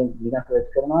ඕගොල්ලෝ දැන් නිකන් සර්ච්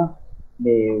කරනවා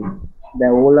මේ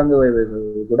දැන් ඕගොල්ලන්ගේ ඔය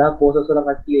ගොඩාක් courses වල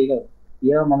කට්ටිය ඒක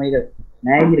කියනවා මම ඒක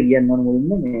නෑ කියලා කියන්නේ මොන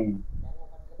මුලින්ම මේ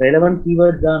relevant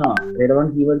keywords දානවා.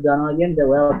 relevant keywords දානවා කියන්නේ දැන්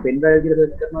ඔයා pen drive කියලා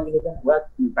සර්ච් කරනවා කියලා ඔයා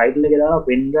title එකේ දානවා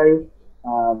pen drive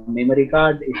memory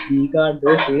card SD card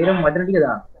ඔය සේරම වචන ටික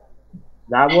දානවා.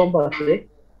 දාපුවම පස්සේ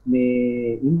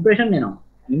මේ impression එනවා.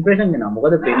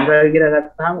 මොකද pen drive කියලා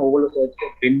ගත්තාම ඕගොල්ලෝ search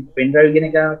pen drive කියන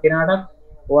කෙනාට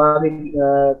ඔයාගේ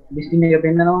listing එක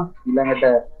පෙන්නනවා. ඊළඟට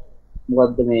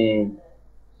මොකද්ද මේ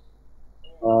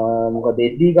මොකද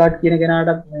SD card කියන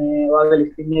කෙනාට මේ ඔයාගේ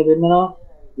listing එක පෙන්නනවා.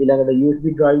 ඊළඟට USB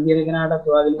drive කියන කෙනාට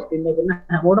ඔයාගේ listing එක පෙන්නනවා.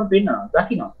 හැමෝටම පෙන්නනවා.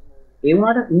 දකින්න. ඒ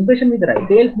වුණාට impression විතරයි.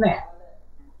 sales නෑ.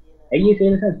 ඇයි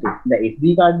sales නැත්තේ? දැන් SD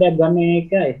card එකක් ගන්න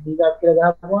එක SD card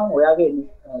කියලා ගහපුවම ඔයාගේ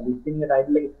listing එක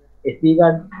title එකේ SD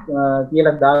card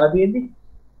කියලා දාලා තියෙද්දි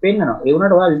පෙන්නනවා. ඒ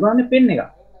වුණාට ඔයා විකුණන්නේ pen එකක්.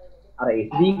 අර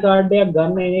SD card එකක්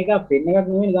ගන්න එක pen එකක්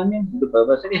නෙමෙයි ගන්න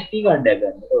purpose එක SD card එකක්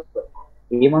ගන්න.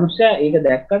 ඒ මනුස්සයා ඒක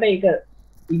දැක්කට ඒක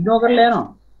ඉග්නෝර් කරලා යනවා.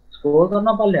 ස්ක්‍රෝල්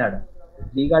කරනවා පල්ලෙහාට.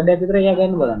 SD card එකක් විතර එයා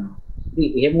ගන්න බලන්න.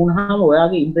 ඉතින් එහෙම වුණාම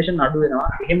ඔයාගේ ඉම්ප්‍රෙෂන් අඩු වෙනවා.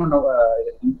 එහෙම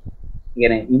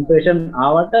කියන්නේ ඉම්ප්‍රෙෂන්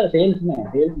ආවට සේල්ස් නෑ.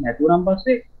 සේල්ස් නැතුණන්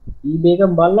පස්සේ eBay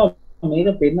එකෙන් බලලා මේක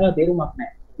පෙන්නලා තේරුමක්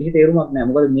නෑ. කිසි තේරුමක් නෑ.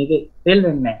 මොකද මේකේ සෙල්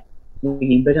වෙන්නේ නෑ.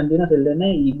 මේක ඉම්ප්‍රෙෂන් තියෙන සෙල්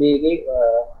වෙන්නේ නෑ. eBay එකේ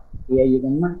AI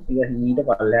එකෙන්ම ටික හිමීට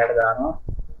පල්ලෙහාට දානවා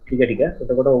ටික.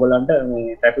 එතකොට ඕගලන්ට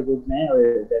මේ ට්‍රැෆික් උත් නෑ. ඔය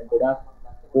දැන් ගොඩාක්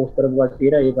පෝස්ට් කරපු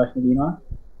කට්ටියට ඒ ප්‍රශ්නේ තියෙනවා.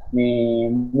 මේ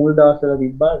මුල් දවස්වල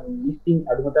තිබ්බා ලිස්ටිං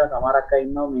අඩුමතර සමහරක් අය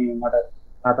ඉන්නවා මේ මට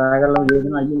කතා කරලා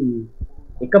කියනවා අයියෝ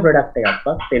එක ප්‍රොඩක්ට්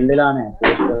එකක්වත් සෙල් වෙලා නැහැ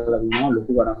පෝස්ට් කරලා දිනවා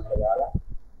ලොකු ගණනකට දාලා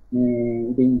මේ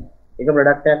ඉතින් එක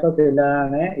ප්‍රොඩක්ට් එකක්වත් සෙල් වෙලා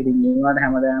නැහැ. ඉතින් ඒ වුණාට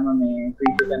හැමදාම මේ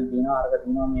ෆ්‍රී සෙකන් තියෙනවා අරක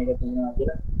තියෙනවා මේක තියෙනවා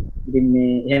කියලා. ඉතින්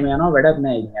මේ එහෙම යනවා වැඩක්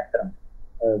නැහැ ඉතින් ඇත්තටම.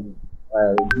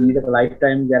 ජීවිත ලයිෆ්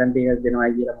ටයිම් ගැරන්ටි එකක් දෙනවා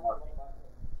කියලා මොනවද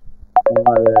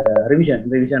රිවිෂන්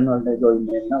වලට ජොයින්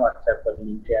වෙන්න WhatsApp වලින්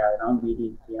ලින්ක් ෂෙයා කරනවා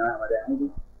මීටින් කියනවා හැමදාම.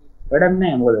 වැඩක්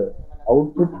නැහැ මොකද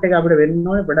අවුට්පුට් එක අපිට වෙන්න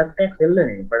ඕනේ ප්‍රොඩක්ට් එකක් සෙල් වෙන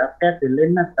එක. ප්‍රොඩක්ට් එකක් සෙල්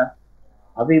වෙන්නේ නැත්තම්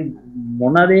අපි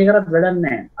මොන දේ කරත් වැඩක්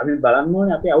නැහැ. අපි බලන්න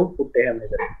ඕනේ අපේ අවුට්පුට් එක හැම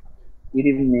එකටම.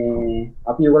 ඉතින් මේ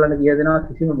අපි ඔයගොල්ලන්ට කිය දෙනවා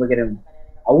කිසිම කියන්නේ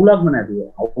අවුලක්ම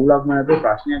නැතුව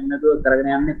ප්‍රශ්නයක් නැතුව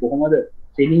කරගෙන යන්නේ කොහොමද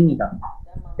සෙලින් එක.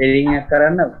 සෙලින් එක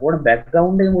කරන්න ඕන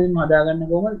බෑග්ග්‍රවුන්ඩ් එක මුලින්ම හදාගන්න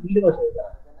කොහොමද ඊට පස්සේ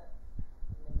කරන්න.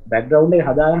 බෑග්ග්‍රවුන්ඩ් එක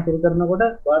හදාගන්න शुरू කරනකොට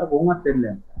ඔයාලට කොහොමද සෙල්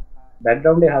වෙන්නේ.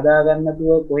 බෑග්ග්‍රවුන්ඩ් එක හදාගන්න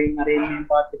නැතුව කොහෙන් හරි මේ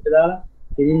පාත් එක දාලා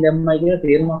සෙලින් දැම්මයි කියලා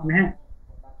තේරුමක් නැහැ.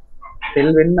 සෙල්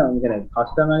වෙන්න ඕනේ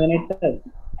කස්ටමර් කෙනෙක්ට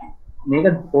මේක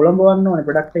පොළඹවන්න ඕනේ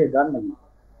ප්‍රොඩක්ට් එක ගන්න.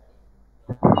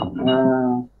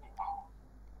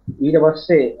 ඊට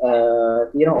පස්සේ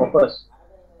තියෙන ඔෆර්ස්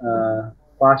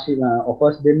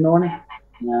ඔෆර්ස් දෙන්න ඕනේ.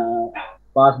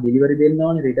 පාස් ඩෙලිවරි දෙන්න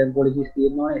ඕනේ. රිටර්න් පොලිසිස්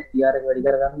තියෙන්න ඕනේ. STR එක වැඩි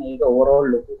කරගන්න. ඒක ඕවරෝල්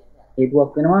ලොකු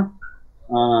හේතුවක් වෙනවා.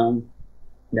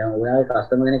 දැන් ඔයාගේ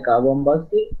කස්ටමර් කෙනෙක් ආවම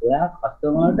පස්සේ ඔයා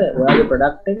කස්ටමර්ට ඔයාගේ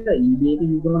ප්‍රොඩක්ට් එක eBay එකේ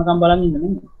විකුණනකම් බලන් ඉන්න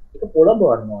නෙමෙයි. ඒක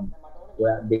පොළඹවන්න ඕනේ.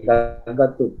 ඔයා දෙකක්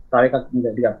ගත්තොත් තව එකක්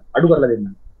ටිකක් අඩු කරලා දෙන්න.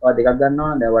 ඔයා දෙකක් ගන්නවා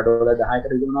නම් දැන් ඔයා ඩොලර්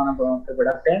 10කට විකුණනවා නම්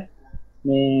ප්‍රොඩක්ට් එක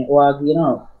මේ ඔයා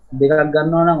කියනවා දෙකක්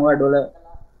ගන්නවා නම් ඔයා ඩොලර්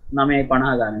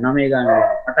 9.50 ගන්න 9 ගන්න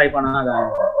 8.50 ගන්න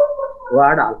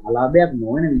ඔයාට අලාභයක්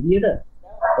නොවන විදියට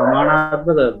ප්‍රමාණාත්මක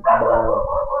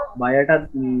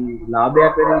බයටත්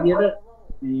ලාභයක් වෙන විදියට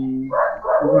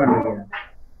උගන්වන්න කියලා.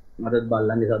 මටත්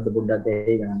බල්ලන්ගේ සද්ද පොඩ්ඩක්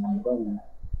ඇහි ගන්න මොකද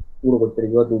ඌර කොච්චර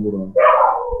කිව්වත් ඌ බුරනවා.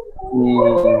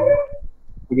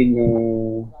 ඉතින්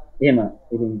එහෙම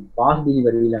ඉතින් පාස්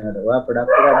ඩිලිවරි ඊළඟට ඔයා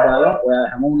ප්‍රොඩක්ට් එකක් දාලා ඔයා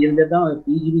හැමෝම කියන දේ තමයි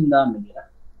free shipping දාන්න කියලා.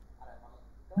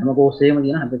 හැම කෝස් එකෙම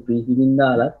කියන හැබැයි free shipping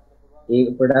දාලා ඒ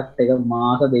ප්‍රොඩක්ට් එක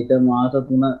මාස 2 මාස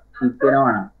 3 ship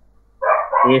වෙනවා නම්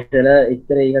ඒ සෙල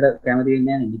එච්චර ඒකට කැමති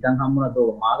වෙන්නේ නැහැ නේ. නිකන් හම්බුනත්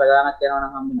ඕක මාස ගාණක් යනවා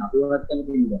නම් හම්බෙන්නේ අපි වුණත්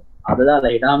කැමති නේද? අද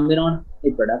දාලා හෙට හම්බ වෙනවනේ.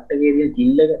 මේ ප්‍රොඩක්ට් එකේ තියෙන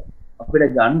කිල් එක අපිට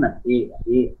ගන්න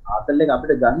ඒ ආතල් එක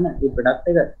අපිට ගන්න ඒ ප්‍රොඩක්ට්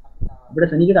එක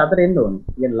අපිට සෙනීකට අතර එන්න ඕනේ.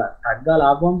 කියන්නේ ටග්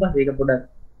ගාලා ආපුවම පස්සේ ඒක පොඩක්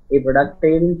ඒ ප්‍රොඩක්ට්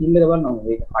එකේ තියෙන කිල් එක බලනවා.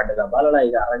 ඒක කඩලා බලලා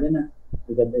ඒක අරගෙන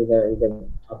ඒක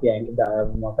අපි අයින්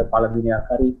මොකක්ද පළදිනයක්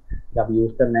හරි අපි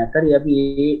යූස් කරන එකක් හරි අපි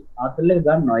ඒ ආතල් එක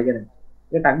ගන්නවා. ඒ කියන්නේ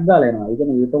ඒක ටග් ගාලා එනවා. ඒ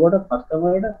කියන්නේ ඒකකොට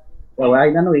කස්ටමර්ට ඔයා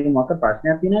හිතන්නේ මේක මොකක්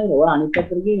ප්‍රශ්නයක් තියෙනවද කියලා ඔයා අනිත්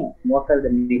පැත්තට කියනවා. මොකක් හරි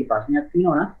දැන් මේක ප්‍රශ්නයක්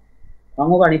තියෙනවා නම්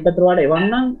මම ඔක අනිත් පැත්තට ඔයාලට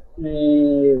එවන්නම්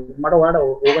මේ මට ඔයාලට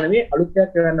ඕක නෙවෙයි අලුත්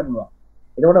එකක් එවන්න පුළුවන්.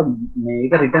 එතකොට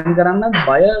මේක රිටර්න් කරන්න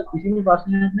බය කිසිම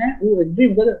ප්‍රශ්නයක් නැහැ. ඌ එද්දි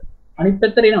මොකද අනිත්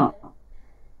පැත්තට එනවා.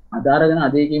 අදාරගෙන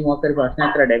අදේකේ මොකක් හරි ප්‍රශ්නයක්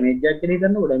කරලා ඩැමේජ් එකක් කියලා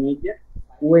හිතන්නකො ඩැමේජ් එක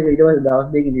ඌ ඒක ඊට පස්සේ දවස්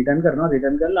දෙකකින් රිටර්න් කරනවා.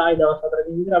 රිටර්න් කරලා ආයෙ දවස්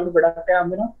 4කින් විතර අපිට ප්‍රොඩක්ට් එක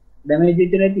හම්බ වෙනවා. ඩැමේජ්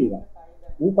වෙච්ච නැති එක.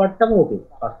 ඌ පට්ටම ඕකේ.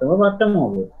 කස්ටමර් පට්ටම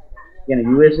ඕකේ.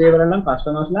 කියන්නේ USA වල නම්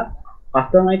කස්ටමර්ස්ලා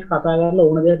කස්ටමර් එක්ක කතා කරලා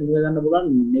ඕන දෙයක් ඉගෙන ගන්න පුළුවන්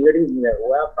නෙගටිව්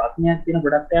ඔයා ප්‍රශ්නයක් තියෙන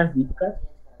ප්‍රොඩක්ට් එකක් වික්ක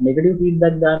නෙගටිව්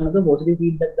ෆීඩ්බැක් දාන්නද පොසිටිව්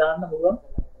ෆීඩ්බැක් දාන්න පුළුවන්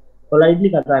පොලයිට්ලි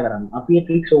කතා කරන්න. අපි ඒ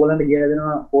ට්‍රික්ස් ඕගලන්ට කියලා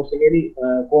දෙනවා කෝස් එකේදී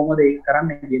කොහොමද ඒක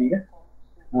කරන්නේ කියන එක.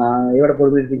 ඒවට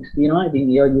පොඩි ට්‍රික්ස් තියෙනවා. ඉතින්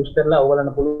ඒවා යූස් කරලා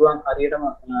ඕගලන්ට පුළුවන් හරියටම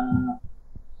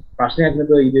ප්‍රශ්නයක්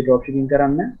නැතුව eBay dropshipping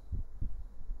කරන්න.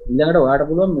 ඊළඟට ඔයාලට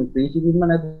පුළුවන් මේ free shipping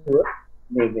නැතුව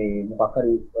මේ මොකක්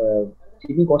හරි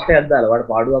shipping cost එකක් දාලා ඔයාලට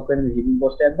පාඩුවක් වෙන shipping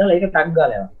cost එකක් දාලා ඒක ටග්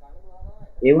ගාලා යනවා.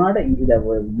 ඒ වුණාට දැන්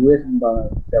US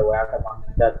දැන් ඔයාලට මම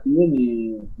හිතුවේ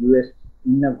මේ US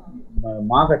ඉන්න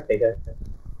මාකට් එක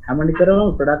හැමනිකරම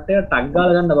ප්‍රොඩක්ට් එක ටග්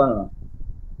ගාලා ගන්න බලනවා.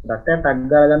 ප්‍රොඩක්ට් එක ටග්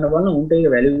ගාලා ගන්න බලන උන්ට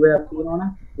ඒක වැලියු එකක් තියෙනවා නම්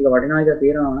ඒක වටිනවා කියලා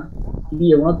තේරෙනවා නම්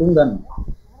කීය වුණත් උන් ගන්නවා.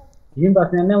 කිසිම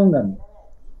ප්‍රශ්නයක් නැහැ උන් ගන්නවා.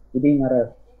 ඉතින් අර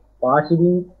පාස්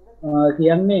shipping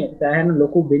කියන්නේ සෑහෙන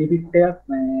ලොකු බෙනිෆිට් එකක්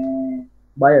මේ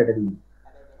බයර්ට තියෙනවා.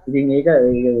 ඉතින් ඒක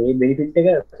ඒ බෙනිෆිට් එක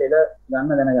සෙල ගන්න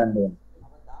දැනගන්න ඕනේ.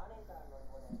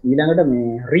 ඊළඟට මේ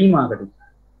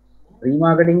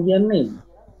රීමාකටිං කියන්නේ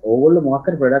ඕගොල්ලෝ මොකක්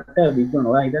හරි ප්‍රොඩක්ට් එකක්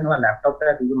විකුණනවා. ඔයා හිතනවා ලැප්ටොප්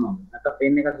එකක් විකුණනවා. නැත්නම්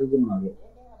පෙන් එකක් විකුණනවා කියලා.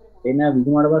 පෙන් එක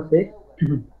විකුණුවාට පස්සේ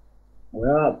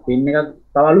ඔයා පෙන් එකක්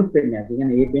තව අලුත් පෙන් එකක්. ඒ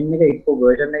කියන්නේ මේ පෙන් එක එක්ක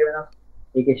version එක වෙනස්.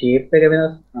 ඒකේ shape එක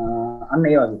වෙනස්. අන්න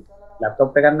ඒ වගේ.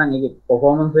 ලැප්ටොප් එකක් නම් ඒකේ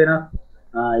performance වෙනස්.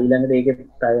 ඊළඟට ඒකේ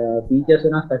features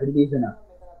වෙනස්, facilities වෙනස්.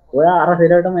 ඔයා අර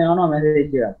සෙලරටම යවනවා මැසේජ්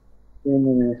එකක්.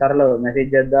 මේ සරල මැසේජ්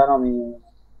එකක් දානවා මේ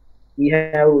we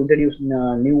have introduced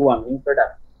new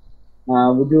product.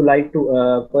 Would you like to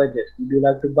purchase? Would you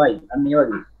like to buy? අන්න ඒ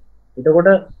වගේ. එතකොට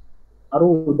අර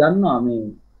දන්නවා මේ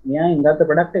මෙයා ඉංගත්ත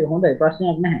ප්‍රොඩක්ට් එක හොඳයි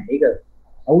ප්‍රශ්නයක් නැහැ. ඒක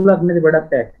අවුලක් නැති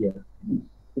ප්‍රොඩක්ට් එකක් කියලා.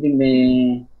 ඉතින් මේ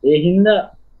ඒ හින්දා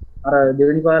අර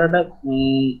දෙවෙනි පාරට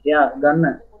එයා ගන්න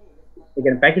ඒ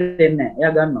කියන්නේ පැකිලෙන්නේ නැහැ.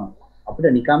 එයා ගන්නවා.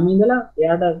 අපිට නිකම්ම ඉඳලා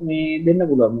එයාට මේ දෙන්න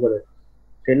පුළුවන්. මොකද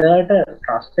සෙලර්ට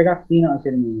ට්‍රස්ට් එකක්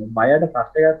තියෙනවා. මේ බයර්ට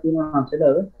ට්‍රස්ට් එකක් තියෙනවා නම්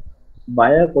සෙලර්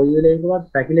බය කොයි වෙලේකවත්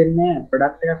පැකිලෙන්නේ නැහැ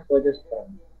ප්‍රොඩක්ට් එකක් පර්චේස්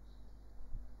කරන්න.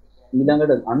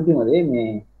 ඊළඟට අන්තිම දේ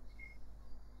මේ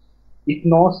if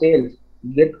no sales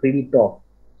get credit off.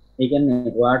 ඒ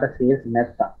කියන්නේ ඔයාට sales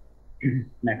නැත්තම්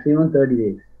maximum 30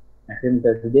 days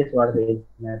ඔයාට sales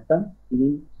නැත්තම්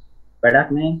ඉතින් වැඩක්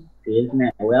නැහැ sales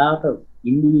නැහැ. ඔයාට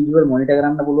individual monitor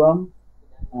කරන්න පුළුවන්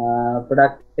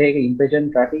product එක impression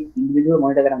traffic individual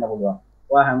monitor කරන්න පුළුවන්.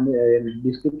 ඔයා හැම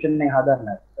description එක හදාන්න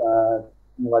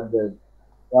මොකද්ද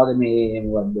ඔයාගේ මේ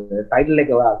මොකද්ද ටයිටල්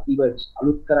එක ඔයා keywords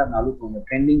අලුත් කරන්න අලුත්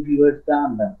trending keywords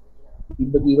දාන්න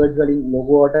තිබ්බ keywords වලින්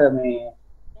logo වලට මේ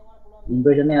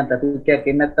impression එක traffic එකක්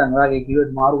එන්නේ නැත්නම් ඔයාගේ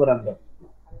keywords මාරු කරන්න.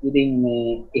 ඉතින් මේ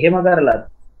එහෙම කරලා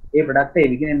ඒ product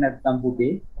එක විකිනෙන්නේ නැත්නම්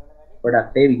පුතේ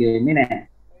product එක විකිනෙන්නේ නැහැ.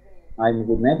 ආයි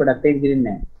මොකුත් නැහැ product එක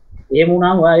විකිනෙන්නේ නැහැ. එහෙම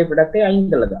වුණාම ඔයා ඒ product එක අයින්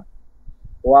කළා දාන්න.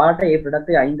 ඔයාට ඒ product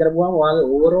එක අයින් කරපුවාම ඔයාගේ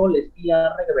overall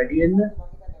STR එක වැඩි වෙන්න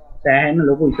සෑහෙන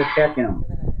ලොකු ඉෆෙක්ට් එකක් එනවා.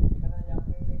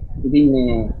 ඉතින්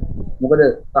මේ මොකද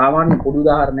සාමාන්‍ය පොදු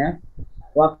උදාහරණයක්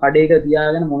ඔයා කඩේක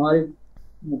තියාගෙන මොනවද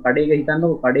කඩේක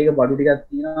හිතන්නකො කඩේක බඩු ටිකක්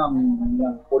තියෙනවා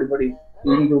පොඩි පොඩි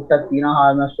ටීවී චුට්ටක් තියෙනවා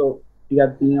හාල්මස්ටෝ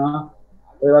ටිකක් තියෙනවා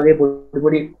ඔය වගේ පොඩි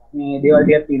පොඩි මේ දේවල්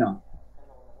ටිකක් තියෙනවා.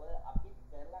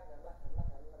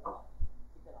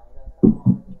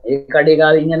 ඒ කඩේ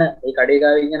ගාවින්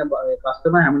යන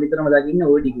කස්ටමර් හැම විටම දකින්න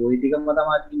ওই ටිකම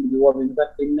තමයි තියෙන්නේ දුව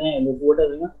වෙනසක් වෙන්නේ ලොකුවට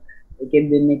වෙන එකෙන්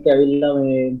දෙන්නෙක් ඇවිල්ලා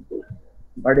මේ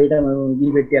බඩේට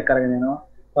ගිනි පෙට්ටියක් අරගෙන යනවා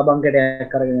සබන්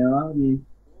කැටයක් අරගෙන යනවා මේ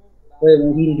ඔය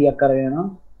මුහිල් ටිකක් අරගෙන යනවා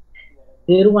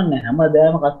තේරුම් ගන්න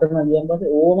හැමදාම කස්ටමර් ගියන්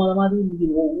පස්සේ ඕම තමයි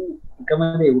තියෙන්නේ එකම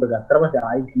දේ උඩ ගත්තා පස්සේ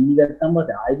ආයි සීනි ගත්තාම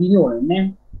පස්සේ ආයි සීනි ඕනේ නැහැ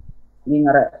ඉතින්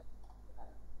අර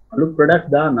අලුත්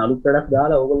ප්‍රොඩක්ට්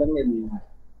දාලා ඕගොල්ලන්ගේ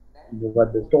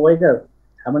මොකද්ද ස්ටෝර් එක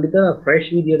හැමදේම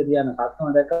ෆ්‍රෙෂ් විදියට තියන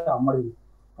කස්ටමර් දැක්ක අම්මට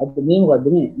අද මේ මොකද්ද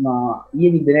මේ මා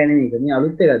ඊයේ විදිහට නෑ මේක මේ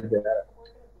අලුත් එකක්ද අර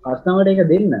කස්ටමර්ට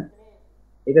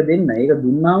ඒක දෙන්න ඒක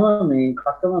දුන්නාම මේ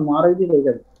කස්ටමර් මාර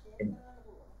විදිහට ඒක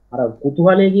අර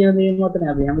කුතුහලයේ කියන දේ මතනේ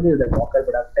අපි හැමදේම දැන් මොකක් හරි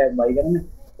ප්‍රොඩක්ට් එකක් බයි කරන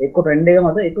එක්ක ට්‍රෙන්ඩ් එක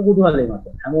මත එක කුතුහලයේ මත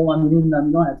හැමෝම අඳින්න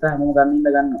ගන්නවා නැත්නම් හැමෝම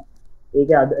ගන්නවා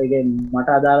ඒකේ මට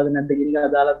අදාළද නැද්ද කියන එක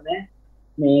අදාළත් නෑ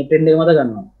මේ ට්‍රෙන්ඩ් එක මත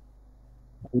ගන්නවා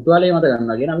කුතුහලයේ මත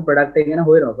ගන්නවා කියන අපි ප්‍රොඩක්ට් එක ගැන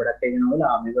හොයනවා ප්‍රොඩක්ට් එක ගැන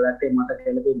හොයලා මේ ප්‍රොඩක්ට් එක මට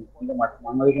ගැලපෙන්නේ මේක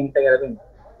මම වගේ කෙනෙක්ට ගැලපෙන්නේ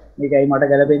මේකයි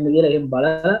මට ගැලපෙන්නේ කියලා එහෙම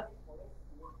බලලා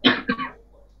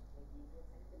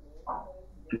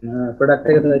ප්‍රොඩක්ට්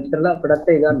එක සර්ච් කරලා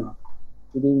ප්‍රොඩක්ට් එක ගන්නවා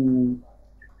ඉතින්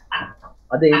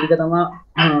අද ඒක තමයි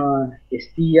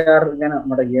STR ගැන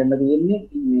මට කියන්න තියෙන්නේ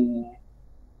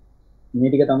මේ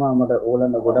ටික තමයි මට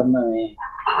ඕලන්න ගොඩක්ම මේ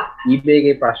eBay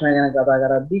එකේ ප්‍රශ්න ගැන කතා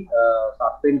කරද්දී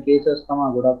සස්පෙන්ඩ් කේසස් තමයි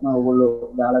ගොඩක්ම ඕගොල්ලෝ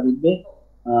දාලා තිබ්බේ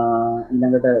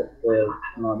ඊළඟට ඔය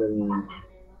මොනවද මේ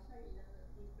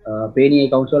පේනී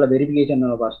accounts වල verification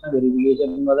වල ප්‍රශ්න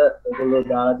verification වල ඕගොල්ලෝ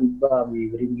දාලා තිබ්බා මේ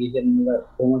verification වල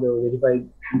කොහොමද verified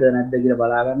ද නැද්ද කියලා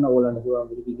බලා ගන්න ඕගොල්ලන්ට පුළුවන්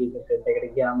verification set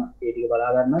එකට ගියාම ඒ ටික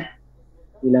බලා ගන්න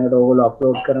ඊළඟට ඕගොල්ලෝ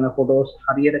අප්ලෝඩ් කරන ෆොටෝස්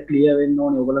හරියට ක්ලියර් වෙන්න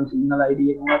ඕනේ ඕගොල්ලන් සිංහල ID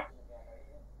එක උනත්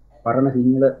පරණ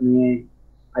සිංහල මේ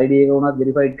ID එක උනත්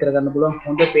වෙරිෆයිඩ් කරගන්න පුළුවන්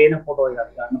හොඳ පේන ෆොටෝ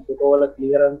එකක් ගන්න ෆොටෝ වල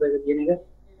ක්ලියරන්ස් එක කියන එක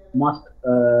මස්ට්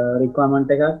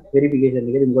රික්වයර්මන්ට් එකක් වෙරිෆිකේෂන්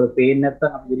එකේ මොකද පේන්නේ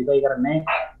නැත්නම් අපි වෙරිෆයි කරන්නේ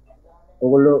නැහැ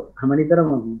ඕගොල්ලෝ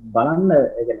හැමනිතරම බලන්න ඒ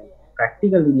කියන්නේ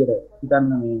ප්‍රැක්ටිකල් විදියට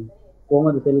හිතන්න මේ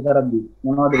කොහොමද සෙල් කරද්දී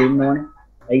මොනවද වෙන්න ඕනේ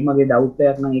ඇයි මගේ ඩවුට්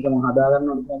එකක් නම් ඒක මම හදා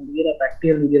ගන්න ඕනේ කියලා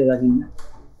ප්‍රැක්ටිකල් විදියට දකින්න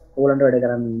ඕගොල්ලන්ට වැඩ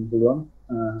කරන්න පුළුවන්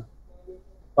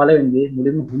පළවෙනි දේ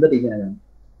මුලින්ම හොඳට ඉගෙන ගන්න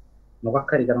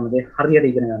මොකක් හරි කරන දේ හරියට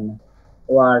ඉගෙන ගන්න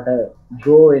ඔයාලට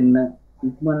ග්‍රෝ වෙන්න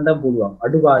ඉක්මනට පුළුවන්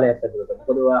අඩු කාලයක් ඇතුළත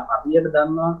මොකද ඔයා හරියට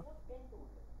දන්නවා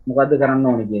මොකද්ද කරන්න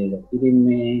ඕනේ කියන එක ඉතින්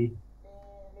මේ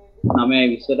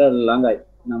 9:20ට ළඟයි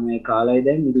 9 කාලය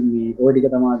දැන් ඉතින් මේ ඔය ටික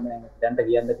තමයි දැන්ට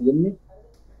කියන්න තියෙන්නේ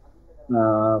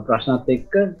ප්‍රශ්නත්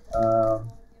එක්ක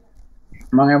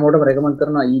මම හැමෝටම රෙකමන්ඩ්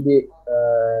කරනවා eBay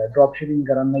ඩ්‍රොප් ෂිපින්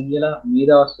කරන්න කියලා මේ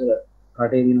දවස්වල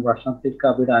රටේ තියෙන ප්‍රශ්නත් එක්ක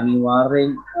අපිට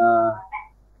අනිවාර්යෙන්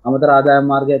අමතර ආදායම්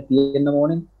මාර්ගයක් තියෙන්න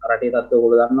ඕනේ රටේ තත්ත්වය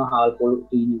ඔයගොල්ලෝ දන්නවා හාල් පොල්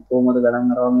සීනි කොහොමද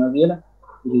ගණන් අරවන්නේ කියලා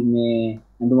ඉතින් මේ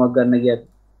ඇඳුමක් ගන්න ගියත්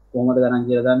කොහොමද ගණන්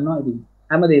කියලා දන්නවා ඉතින්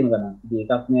හැමදේම ගණන් ඉතින්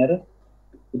එකක් නෑ අර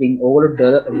ඉතින් ඕගොල්ලෝ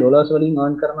ඩොලර්ස් වලින්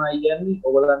earn කරනවා කියන්නේ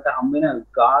ඕගොල්ලන්ට හම් වෙන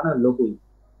ගාණ ලොකුයි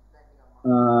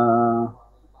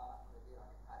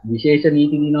විශේෂ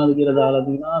නීති දිනවද කියලා දාලා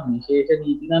තිනවා විශේෂ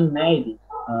නීති නම් නැහැ ඉතින්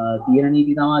තියෙන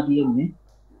නීති තමයි තියෙන්නේ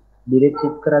ඩිරෙක්ට්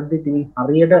ෂිප් කරද්දී ඉතින්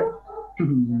හරියට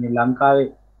මේ ලංකාවේ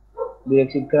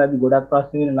ඩිරෙක්ට් ෂිප් කරද්දී ගොඩක්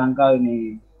ප්‍රශ්න වෙන ලංකාවේ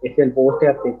මේ SL පෝස්ට්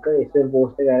එකත් එක්ක SL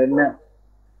පෝස්ට් එක ඇරෙන්න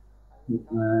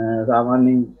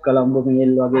සාමාන්‍යයෙන් කොලම්බෝ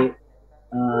මේල් වගේ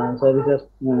සර්විසස්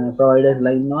ප්‍රොවයිඩර්ස්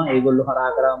ලා ඉන්නවා ඒගොල්ලෝ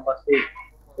හරහා කරාන් පස්සේ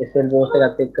SL පෝස්ට්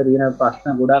එකත් එක්ක තියෙන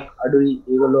ප්‍රශ්න ගොඩක් අඩුයි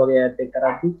ඒගොල්ලෝ වගේ ඇත් එක්ක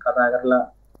කරද්දී කතා කරලා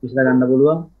විසඳ ගන්න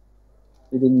පුළුවන්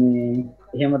ඉතින් මේ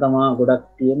එහෙම තමයි ගොඩක්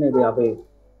තියෙන්නේ ඉතින් අපේ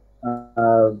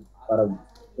අර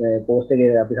පෝස්ට් එකේ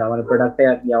අපි සාමාන්‍ය ප්‍රොඩක්ට්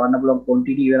එකක් යවන්න පුළුවන්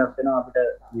ක්වොන්ටිටි වෙනස් වෙනවා අපිට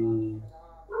මේ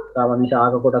සාමාන්‍ය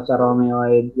ශාක කොටස් අරවා මේවා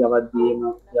යවද්දී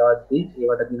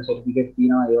ඒවට තියෙන සර්ටිෆිකේට්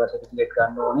තියෙනවා ඒවා සර්ටිෆිකේට්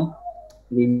ගන්න ඕනේ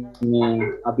ඉතින් මේ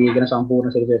අපි ඒක ගැන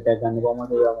සම්පූර්ණ සර්ටිෆිකේට් එකක් ගන්න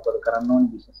කොහොමද ඒවා මොකද කරන්න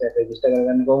ඕනේ බිස්නස් එක රෙජිස්ටර්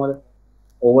කරගන්න කොහොමද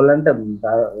ඕගොල්ලන්ට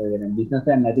බිස්නස්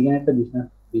එකක් නැති කෙනෙක්ට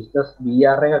බිස්නස්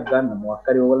BR එකක් ගන්න මොකක්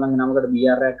හරි ඕගොල්ලන්ගේ නමකට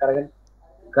BR එකක් අරගෙන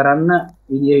කරන්න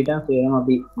විදිය හිටන් සේරම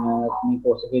අපි මේ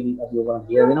කෝස් එකේදී අපි ඔයගොල්ලන්ට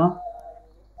කියලා දෙනවා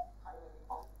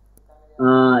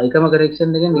එකම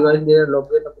කරෙක්ෂන් එකෙන් ඩිවයිස් දෙක ලොග්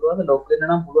වෙන්න පුළුවන් ලොග් වෙන්න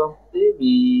නම් පුළුවන්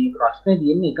මේ ප්‍රශ්නේ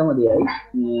තියෙන්නේ එකම දෙයයි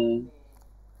මේ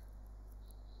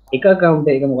එක account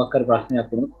එකක මොකක් හරි ප්‍රශ්නයක්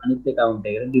වුණොත් අනිත් account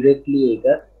එකට directly ඒක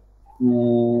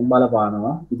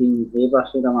බලපානවා ඉතින් ඒ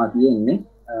ප්‍රශ්නේ තමයි තියෙන්නේ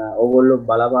ඕගොල්ලෝ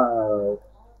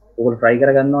ඕගොල්ලෝ try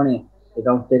කරගන්න ඕනේ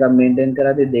account එකක් maintain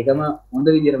කරද්දී දෙකම හොඳ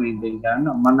විදිහට maintain කරන්න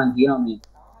මම නම් කියනවා මේ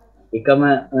එකම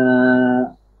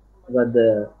මොකද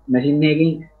machine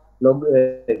එකකින් log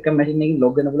එක machine එකකින්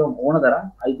log වෙන්න පුළුවන් ඕන තරම්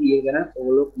IP එක ගැන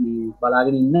ඕගොල්ලෝ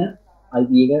බලාගෙන ඉන්න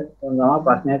IP එක තමයි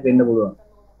ප්‍රශ්නයක් වෙන්න පුළුවන්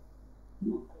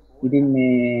ඉතින්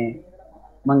මේ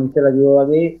මම ඉස්සෙල්ලා කිව්වා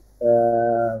වගේ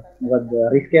මොකද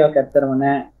රිස්ක් එකක් ඇත්තටම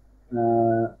නැහැ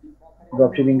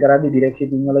ඩ්‍රොප් ෂිපින් කරද්දී ඩිරෙක්ට්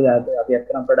ෂිපින් වල අපි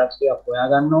අත්තරම් ප්‍රොඩක්ට්ස් ටිකක් හොයා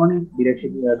ගන්න ඕනේ. ඩිරෙක්ට්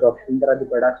ෂිපින් ඩ්‍රොප් ෂිපින්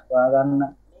කරද්දී ප්‍රොඩක්ට්ස් හොයා ගන්න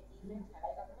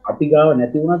අපි ගාව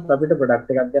නැති වුණත් අපිට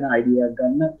ප්‍රොඩක්ට් එකක් ගැන අයිඩියා එකක්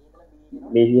ගන්න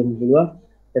ලේසියෙන් පුළුවන්.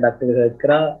 ප්‍රොඩක්ට් එක සර්ච්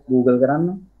කරා Google කරන්න.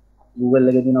 Google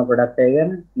එකේ තියෙන ප්‍රොඩක්ට් එක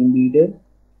ගැන in detail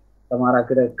සමහර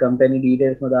අපිට කම්පැනි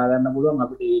ඩීටේල්ස්ම දාගන්න පුළුවන්.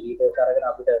 අපිට ඒ ඩීටේල්ස් අරගෙන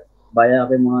අපිට බය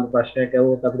අපේ මොනවාරි ප්‍රශ්නයක්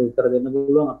ඇහුවොත් අපිට උත්තර දෙන්න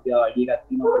පුළුවන්. අපි අයිඩියා එකක්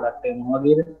තියෙනවා ප්‍රොඩක්ට් එක මොනවා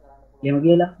වගේද එහෙම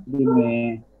කියලා. ඉතින් මේ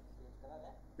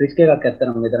රිස්ක් එකක්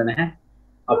ඇත්තටම මෙතන නැහැ.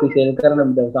 අපි සෙල්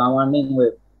කරන සාමාන්‍යයෙන් ඔය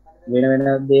වෙන වෙන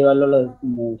දේවල් වල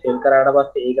සෙල් කරාට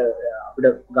පස්සේ ඒක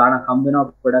අපිට ගාණක් හම්බ වෙනවා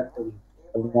ප්‍රොඩක්ට් එකකින්.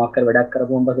 අපි මොකක් හරි වැඩක්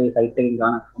කරපුවම පස්සේ ඒ සයිට් එකකින්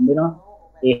ගාණක් හම්බ වෙනවා.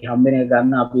 ඒ හම්බෙන එක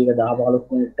ගන්න අපි ඒක 10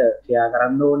 15 මිනිත්ට ෂෙයා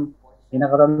කරන්න ඕනේ. එන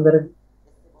කතන්දර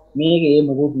මේක ඒ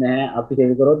මොකුත් නැහැ. අපි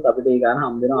සෙල් කරොත් අපිට ඒ ගාණ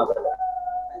හම්බ වෙනවා අපිට.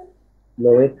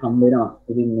 ලෝවෙත් හම්බ වෙනවා.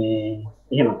 ඉතින් මේ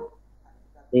එහෙම.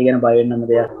 ඒ ගැන බය වෙන්නම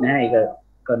දෙයක් නැහැ. ඒක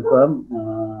කන්ෆර්ම්.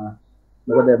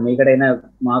 මොකද මේකට එන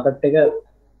මාකට් එක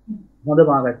හොඳ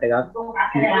මාකට් එකක්.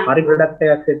 හරි ප්‍රොඩක්ට්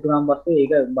එකක් සෙට් වුණාන් පස්සේ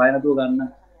ඒක බය නැතුව ගන්න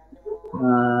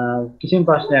කිසිම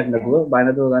ප්‍රශ්නයක් නැතුව බය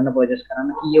නැතුව ගන්න පර්චේස් කරන්න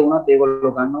කීය වුණත්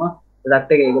ඒගොල්ලෝ ගන්නවා.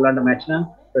 ප්‍රොඩක්ට් එක ඒගොල්ලන්ට මැච් නම්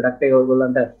ප්‍රොඩක්ට් එක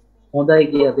ඒගොල්ලන්ට හොඳයි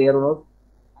කියලා තේරුණොත්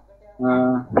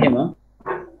එහෙම.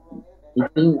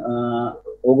 ඉතින්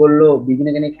ඕගොල්ලෝ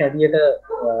බිග්ිනර් කෙනෙක් හැටියට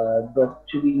ඩ්‍රොප්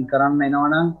ෂිපින් කරන්න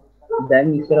එනවනම් දැන්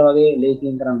ඉස්සර වගේ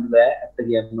ලේසියෙන් කරන්න බෑ. ඇත්ත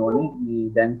කියන්න ඕනේ.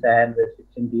 මේ දැන් සෑහෙන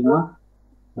රෙස්ට්‍රික්ෂන් තියෙනවා.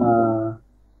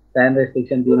 සෑහෙන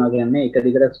රෙස්ට්‍රික්ෂන් තියෙනවා කියන්නේ එක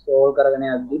දිගට ස්ක්‍රෝල් කරගෙන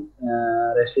යද්දි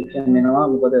රෙස්ට්‍රික්ෂන් එනවා.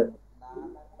 මොකද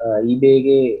eBay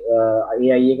එකේ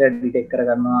AI එක ඩිටෙක්ට්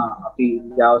කරගන්නවා අපි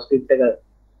JavaScript එක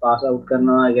පාස් අවුට්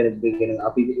කරනවා. ඒ කියන්නේ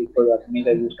අපි මේක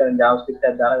යූස් කරන JavaScript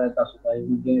එක දාලා ගත්තා සුපර්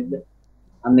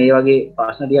අන්න ඒ වගේ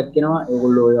ප්‍රශ්න ටිකක් එනවා.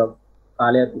 ඒගොල්ලෝ ඔය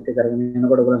කාලයක් තිස්සේ කරගෙන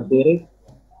යනකොට ඔයගොල්ලන්ට තේරෙයි.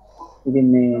 ඉතින්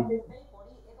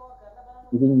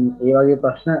ඒ වගේ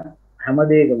ප්‍රශ්න හැම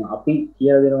දෙයකම අපි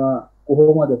කියලා දෙනවා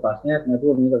කොහොමද ප්‍රශ්නයක්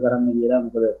නැතුව මේක කරන්න කියලා.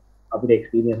 මොකද අපිට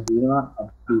එක්ස්පීරියන්ස් තියෙනවා.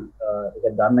 අපි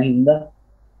ඒක දන්න හින්දා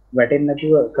වැටෙන්නේ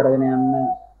නැතුව කරගෙන යන්න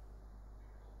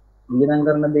ඉගෙන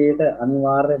ගන්න දෙයට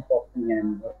අනිවාර්යෙන්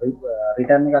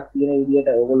රිටර්න් එකක් තියෙන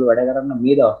විදිහට ඕගොල්ලෝ වැඩ කරන්න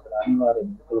මේ දවස්වල අනිවාර්යෙන්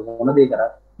මොන දේ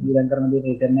කරත් ඉගෙන කරන දේ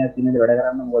රිටර්න් එකක් තියෙන දේ වැඩ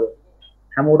කරන්න. මොකද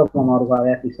හැමෝටම අමාරු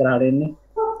කාලයක් ඉස්සරහට එන්නේ.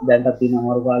 දැන්ටත් තියෙන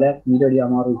අමාරු කාලයක් ඊට වඩා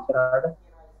අමාරු ඉස්සරහට.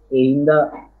 ඒ හින්දා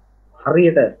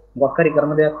හරියට මොකක් හරි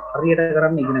කරන දෙයක් හරියට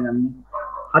කරන්න ඉගෙන ගන්න.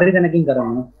 හරි දැනකින්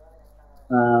කරන්න.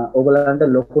 ඕගොල්ලන්ට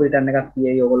ලොකු රිටර්න් එකක්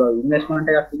තියෙයි. ඕගොල්ලෝ ඉන්වෙස්ට්මන්ට්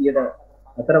එකක් විදියට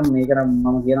අතරම මේක නම්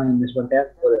මම කියනවා ඉන්වෙස්ට්මන්ට් එකක්.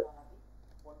 මොකද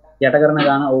යට කරන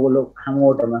ගාන ඕගොල්ලෝ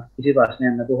හැමෝටම කිසි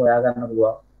ප්‍රශ්නයක් නැතුව හොයා ගන්න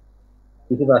පුළුවන්.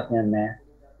 කිසි ප්‍රශ්නයක් නැහැ.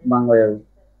 මම ඔය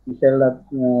ඉස්සෙල්ලා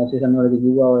සීසන් වලදී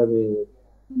කිව්වා ඔය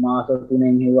මාස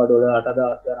 3න් හෙව්වා ඩොලර්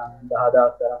 8,000 තරම්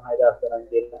 10,000 තරම් 6,000 තරම්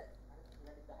කියලා.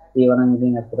 ඒවනම්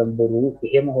ඉතින් ඇත්තටම බොරු.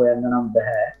 එහෙම හොයන්න නම්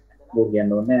බෑ. බොරු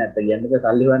කියන්න ඕනේ නැත්නම් කියන්නක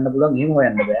සල්ලි හොයන්න පුළුවන්. එහෙම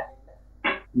හොයන්න බෑ.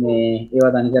 මේ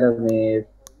ඒවා තනිකර මේ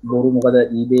බොරු. මොකද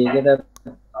eBay එකට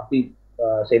අපි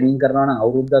සෙලින් කරනවා නම්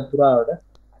අවුරුද්දක්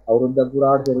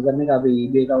පුරාවට සෙල් කරන එක අපි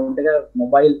eBay account එක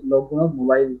මොබයිල් ලොග් වුණොත්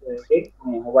මොබයිල් එකේ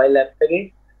මේ මොබයිල් ඇප් එකේ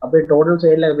අපේ total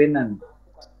sale එක පෙන්නන්නේ.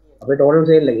 අපේ total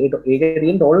sale එක ඒකේ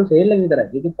තියෙන total sale එක විතරයි.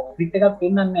 ඒකේ profit එකක්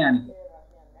පෙන්නන්නේ නැහැ අනික.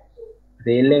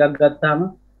 sale එකක් ගත්තාම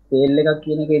sale එකක්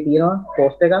කියන එකේ තියෙනවා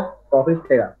cost එකක්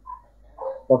profit එකක්.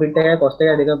 profit එකයි cost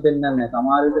එකයි දෙකම පෙන්නන්නේ නැහැ.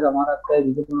 සමහර විට සමහරක් අය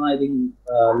විකුණනවා ඉතින්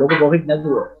ලොකු profit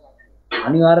නැතුව.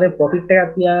 අනිවාර්යයෙන් profit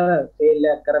එකක් තියාගෙන sale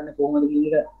එකක් කරන්න කොහොමද කියන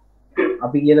එක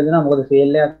අපි කියලා දෙනවා. මොකද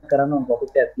sale එකක් කරන්න ඕන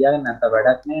profit එකක් තියාගෙන නැත්නම්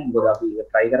වැඩක් නැහැ. මොකද අපි ඒක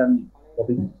try කරන්නේ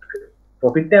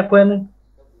profit එකක් හොයන්න.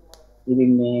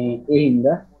 ඉතින් මේ ඒ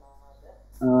හින්දා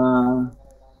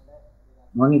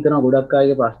මම හිතනවා ගොඩක්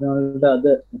අයගේ ප්‍රශ්න වලට අද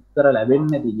උත්තර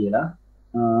ලැබෙන්නේ නැති කියලා.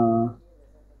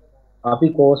 අපි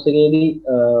කෝස් එකේදී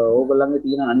ඕගොල්ලන්ගේ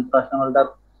තියෙන අනිත් ප්‍රශ්න වලට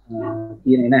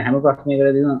තියෙන එන හැම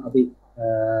ප්‍රශ්නයකටදී අපි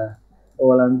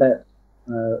ඕගොල්ලන්ට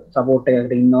සපෝට්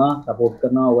එකකට ඉන්නවා, සපෝට්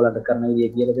කරනවා, ඕගොල්ලන්ට කරන විදිය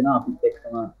කියලා දෙනවා. අපිත්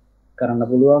එක්කම කරන්න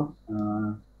පුළුවන්.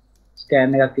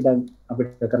 ස්කෑන් එකක් ඉතින්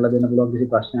අපිට කරලා දෙන්න පුළුවන් කිසි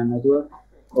ප්‍රශ්නයක් නැතුව.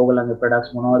 ඕගොල්ලන්ගේ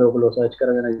ප්‍රොඩක්ට්ස් මොනවද, ඕගොල්ලෝ සර්ච්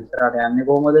කරගෙන ඉස්සරහට යන්නේ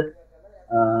කොහොමද?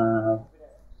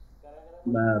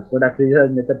 ප්‍රොඩක්ට්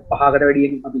රිසර්ච් මෙතඩ් 5කට වැඩි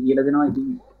අපි කියලා දෙනවා. ඉතින්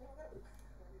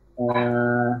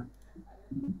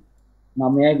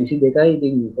මම මෙයයි 22යි.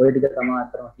 ඉතින් ඔය ටික තමයි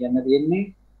අතරම කියන්න තියෙන්නේ.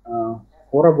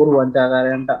 හොර බොරු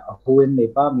වංචාකාරයන්ට අහු වෙන්න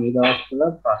එපා. මේ දවස්වල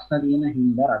ප්‍රශ්න තියෙන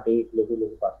හින්දා රටේ ලොකු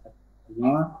ප්‍රශ්න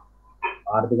තියෙනවා.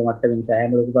 ආර්ථික මට්ටමින්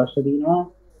සෑහෙන ලොකු ප්‍රශ්න තියෙනවා.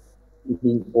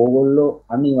 ඉතින් ඕගොල්ලෝ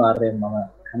අනිවාර්යයෙන් මම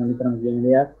හැම විතරම කියන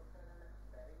දෙයක්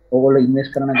ඕගොල්ලෝ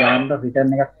ඉන්වෙස්ට් කරන ගානට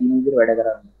රිටර්න් එකක් තියෙන විදිහට වැඩ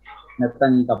කරන්න.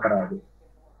 නැත්නම් ඒක අපරාධයි.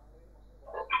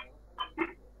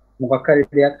 මොකක් හරි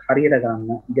දෙයක් හරියට ගන්න,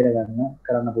 ඉගෙන ගන්න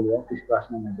කරන්න පුළුවන් කිසි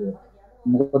ප්‍රශ්නයක් නැතුව.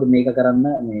 මොකද මේක කරන්න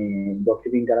මේ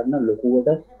ඩොක්ෂිපින් කරන්න ලොකුවට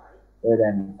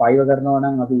දැන් ෆයිව කරනවා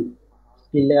නම් අපි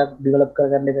ස්කිල් එකක් ඩෙවලොප්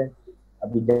කරගන්න බෑ.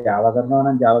 අපි Java කරනවා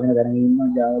නම් Java ගැන දැනගෙන ඉන්නවා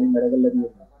Java වලින් වැඩ කරලා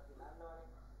තියෙනවා.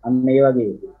 අන්න ඒ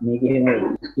වගේ මේක එහෙම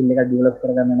ස්කිල් එකක් ඩෙවලොප්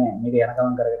කරගන්න නෑ. මේක යන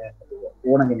ගමන් කරගෙන යන්න පුළුවන්.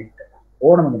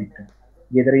 ඕනම කෙනෙක්ට.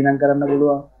 ගෙදර ඉඳන් කරන්න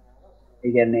පුළුවන්.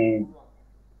 ඒ කියන්නේ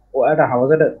ඔයාලට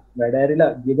හවසට වැඩ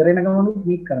ඇරිලා ගෙදර එන ගමන්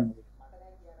මේක කරන්න.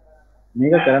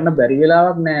 මේක කරන්න බැරි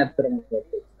වෙලාවක් නෑ අත්‍තරම.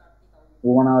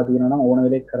 ඕමනාව තියෙනවා නම් ඕන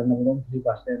වෙලෙක කරන්න පුළුවන් කිසි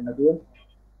ප්‍රශ්නයක් නැතුව.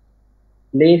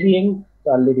 ලේසියෙන්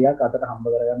සල්ලි ටිකක් අතට හම්බ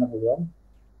කරගන්න පුළුවන්.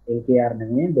 LKR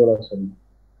නෙමෙයි ඩොලර්ස් වලින්.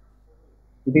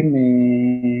 ඉතින්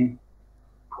මේ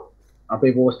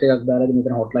අපේ පෝස්ට් එකක් දාලා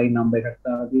මෙතන හොට්ලයින් නම්බර් එකක්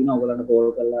දාලා තියෙනවා. ඔයගොල්ලන්ට කෝල්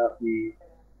කරලා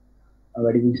මේ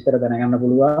වැඩි විස්තර දැනගන්න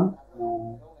පුළුවන්.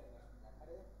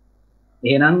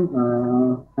 එහෙනම්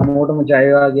හැමෝටම ජය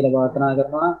වේවා කියලා ප්‍රාර්ථනා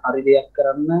කරනවා. හරි දෙයක්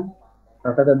කරන්න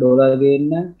රටට ඩොලර්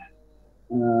ගේන්න.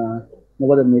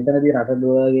 මොකද මෙතනදී රට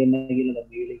ඩොලර් ගේන්න කියලා දැන්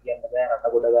මේලි කියන්න බෑ. රට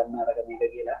ගොඩ ගන්න අරක මේක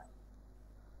කියලා.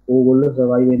 ඕගොල්ලෝ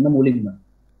සර්වයිව් වෙන්න මුලින්ම.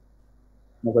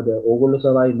 මොකද ඕගොල්ලෝ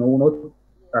සර්වයිව් නොවුනොත්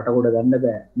රට ගොඩ ගන්න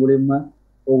බෑ. මුලින්ම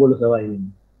ඕගොල්ලෝ සර්වයිව් වෙන්න.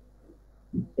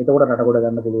 එතකොට රට ගොඩ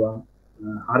ගන්න පුළුවන්.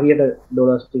 හරියට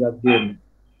ඩොලර්ස් ටිකක් ගේන්න.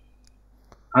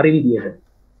 හරි විදියට.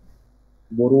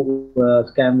 බොරු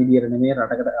ස්කෑම් විදියට නෙමෙයි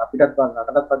රටකට අපිටත්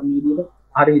රටටත් පදින විදියට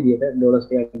හරි විදියට ඩොලර්ස්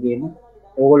ටිකක් ගේන්න.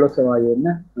 ඕගොල්ලෝ සර්වයිව් වෙන්න.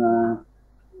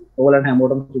 ඕගොල්ලන්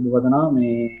හැමෝටම සුබ පතනවා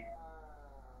මේ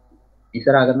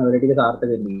ඉස්සරහා කරන වැඩ ටික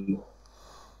සාර්ථක වෙන්න.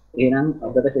 එහෙනම්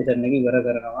අදට සෙෂන් එක ඉවර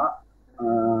කරනවා.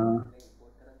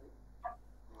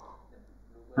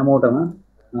 හැමෝටම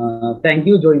thank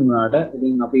you join වුණාට.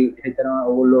 ඉතින් අපි හිතනවා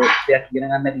ඕගොල්ලෝ දෙයක් ඉගෙන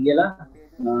ගන්න ඇති කියලා.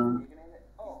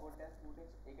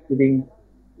 ඉතින්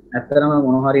ඇත්තටම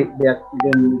මොන හරි දෙයක්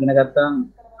ඉගෙන ගත්තාම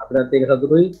අපිටත් ඒක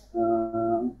සතුටුයි.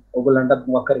 ඕගොල්ලන්ටත්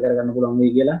මොකක් හරි කරගන්න පුළුවන්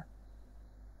වෙයි කියලා.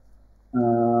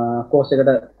 කෝස් එකට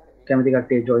කැමති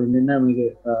කට්ටිය join වෙන්න මේක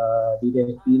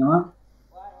details තියෙනවා.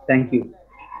 thank you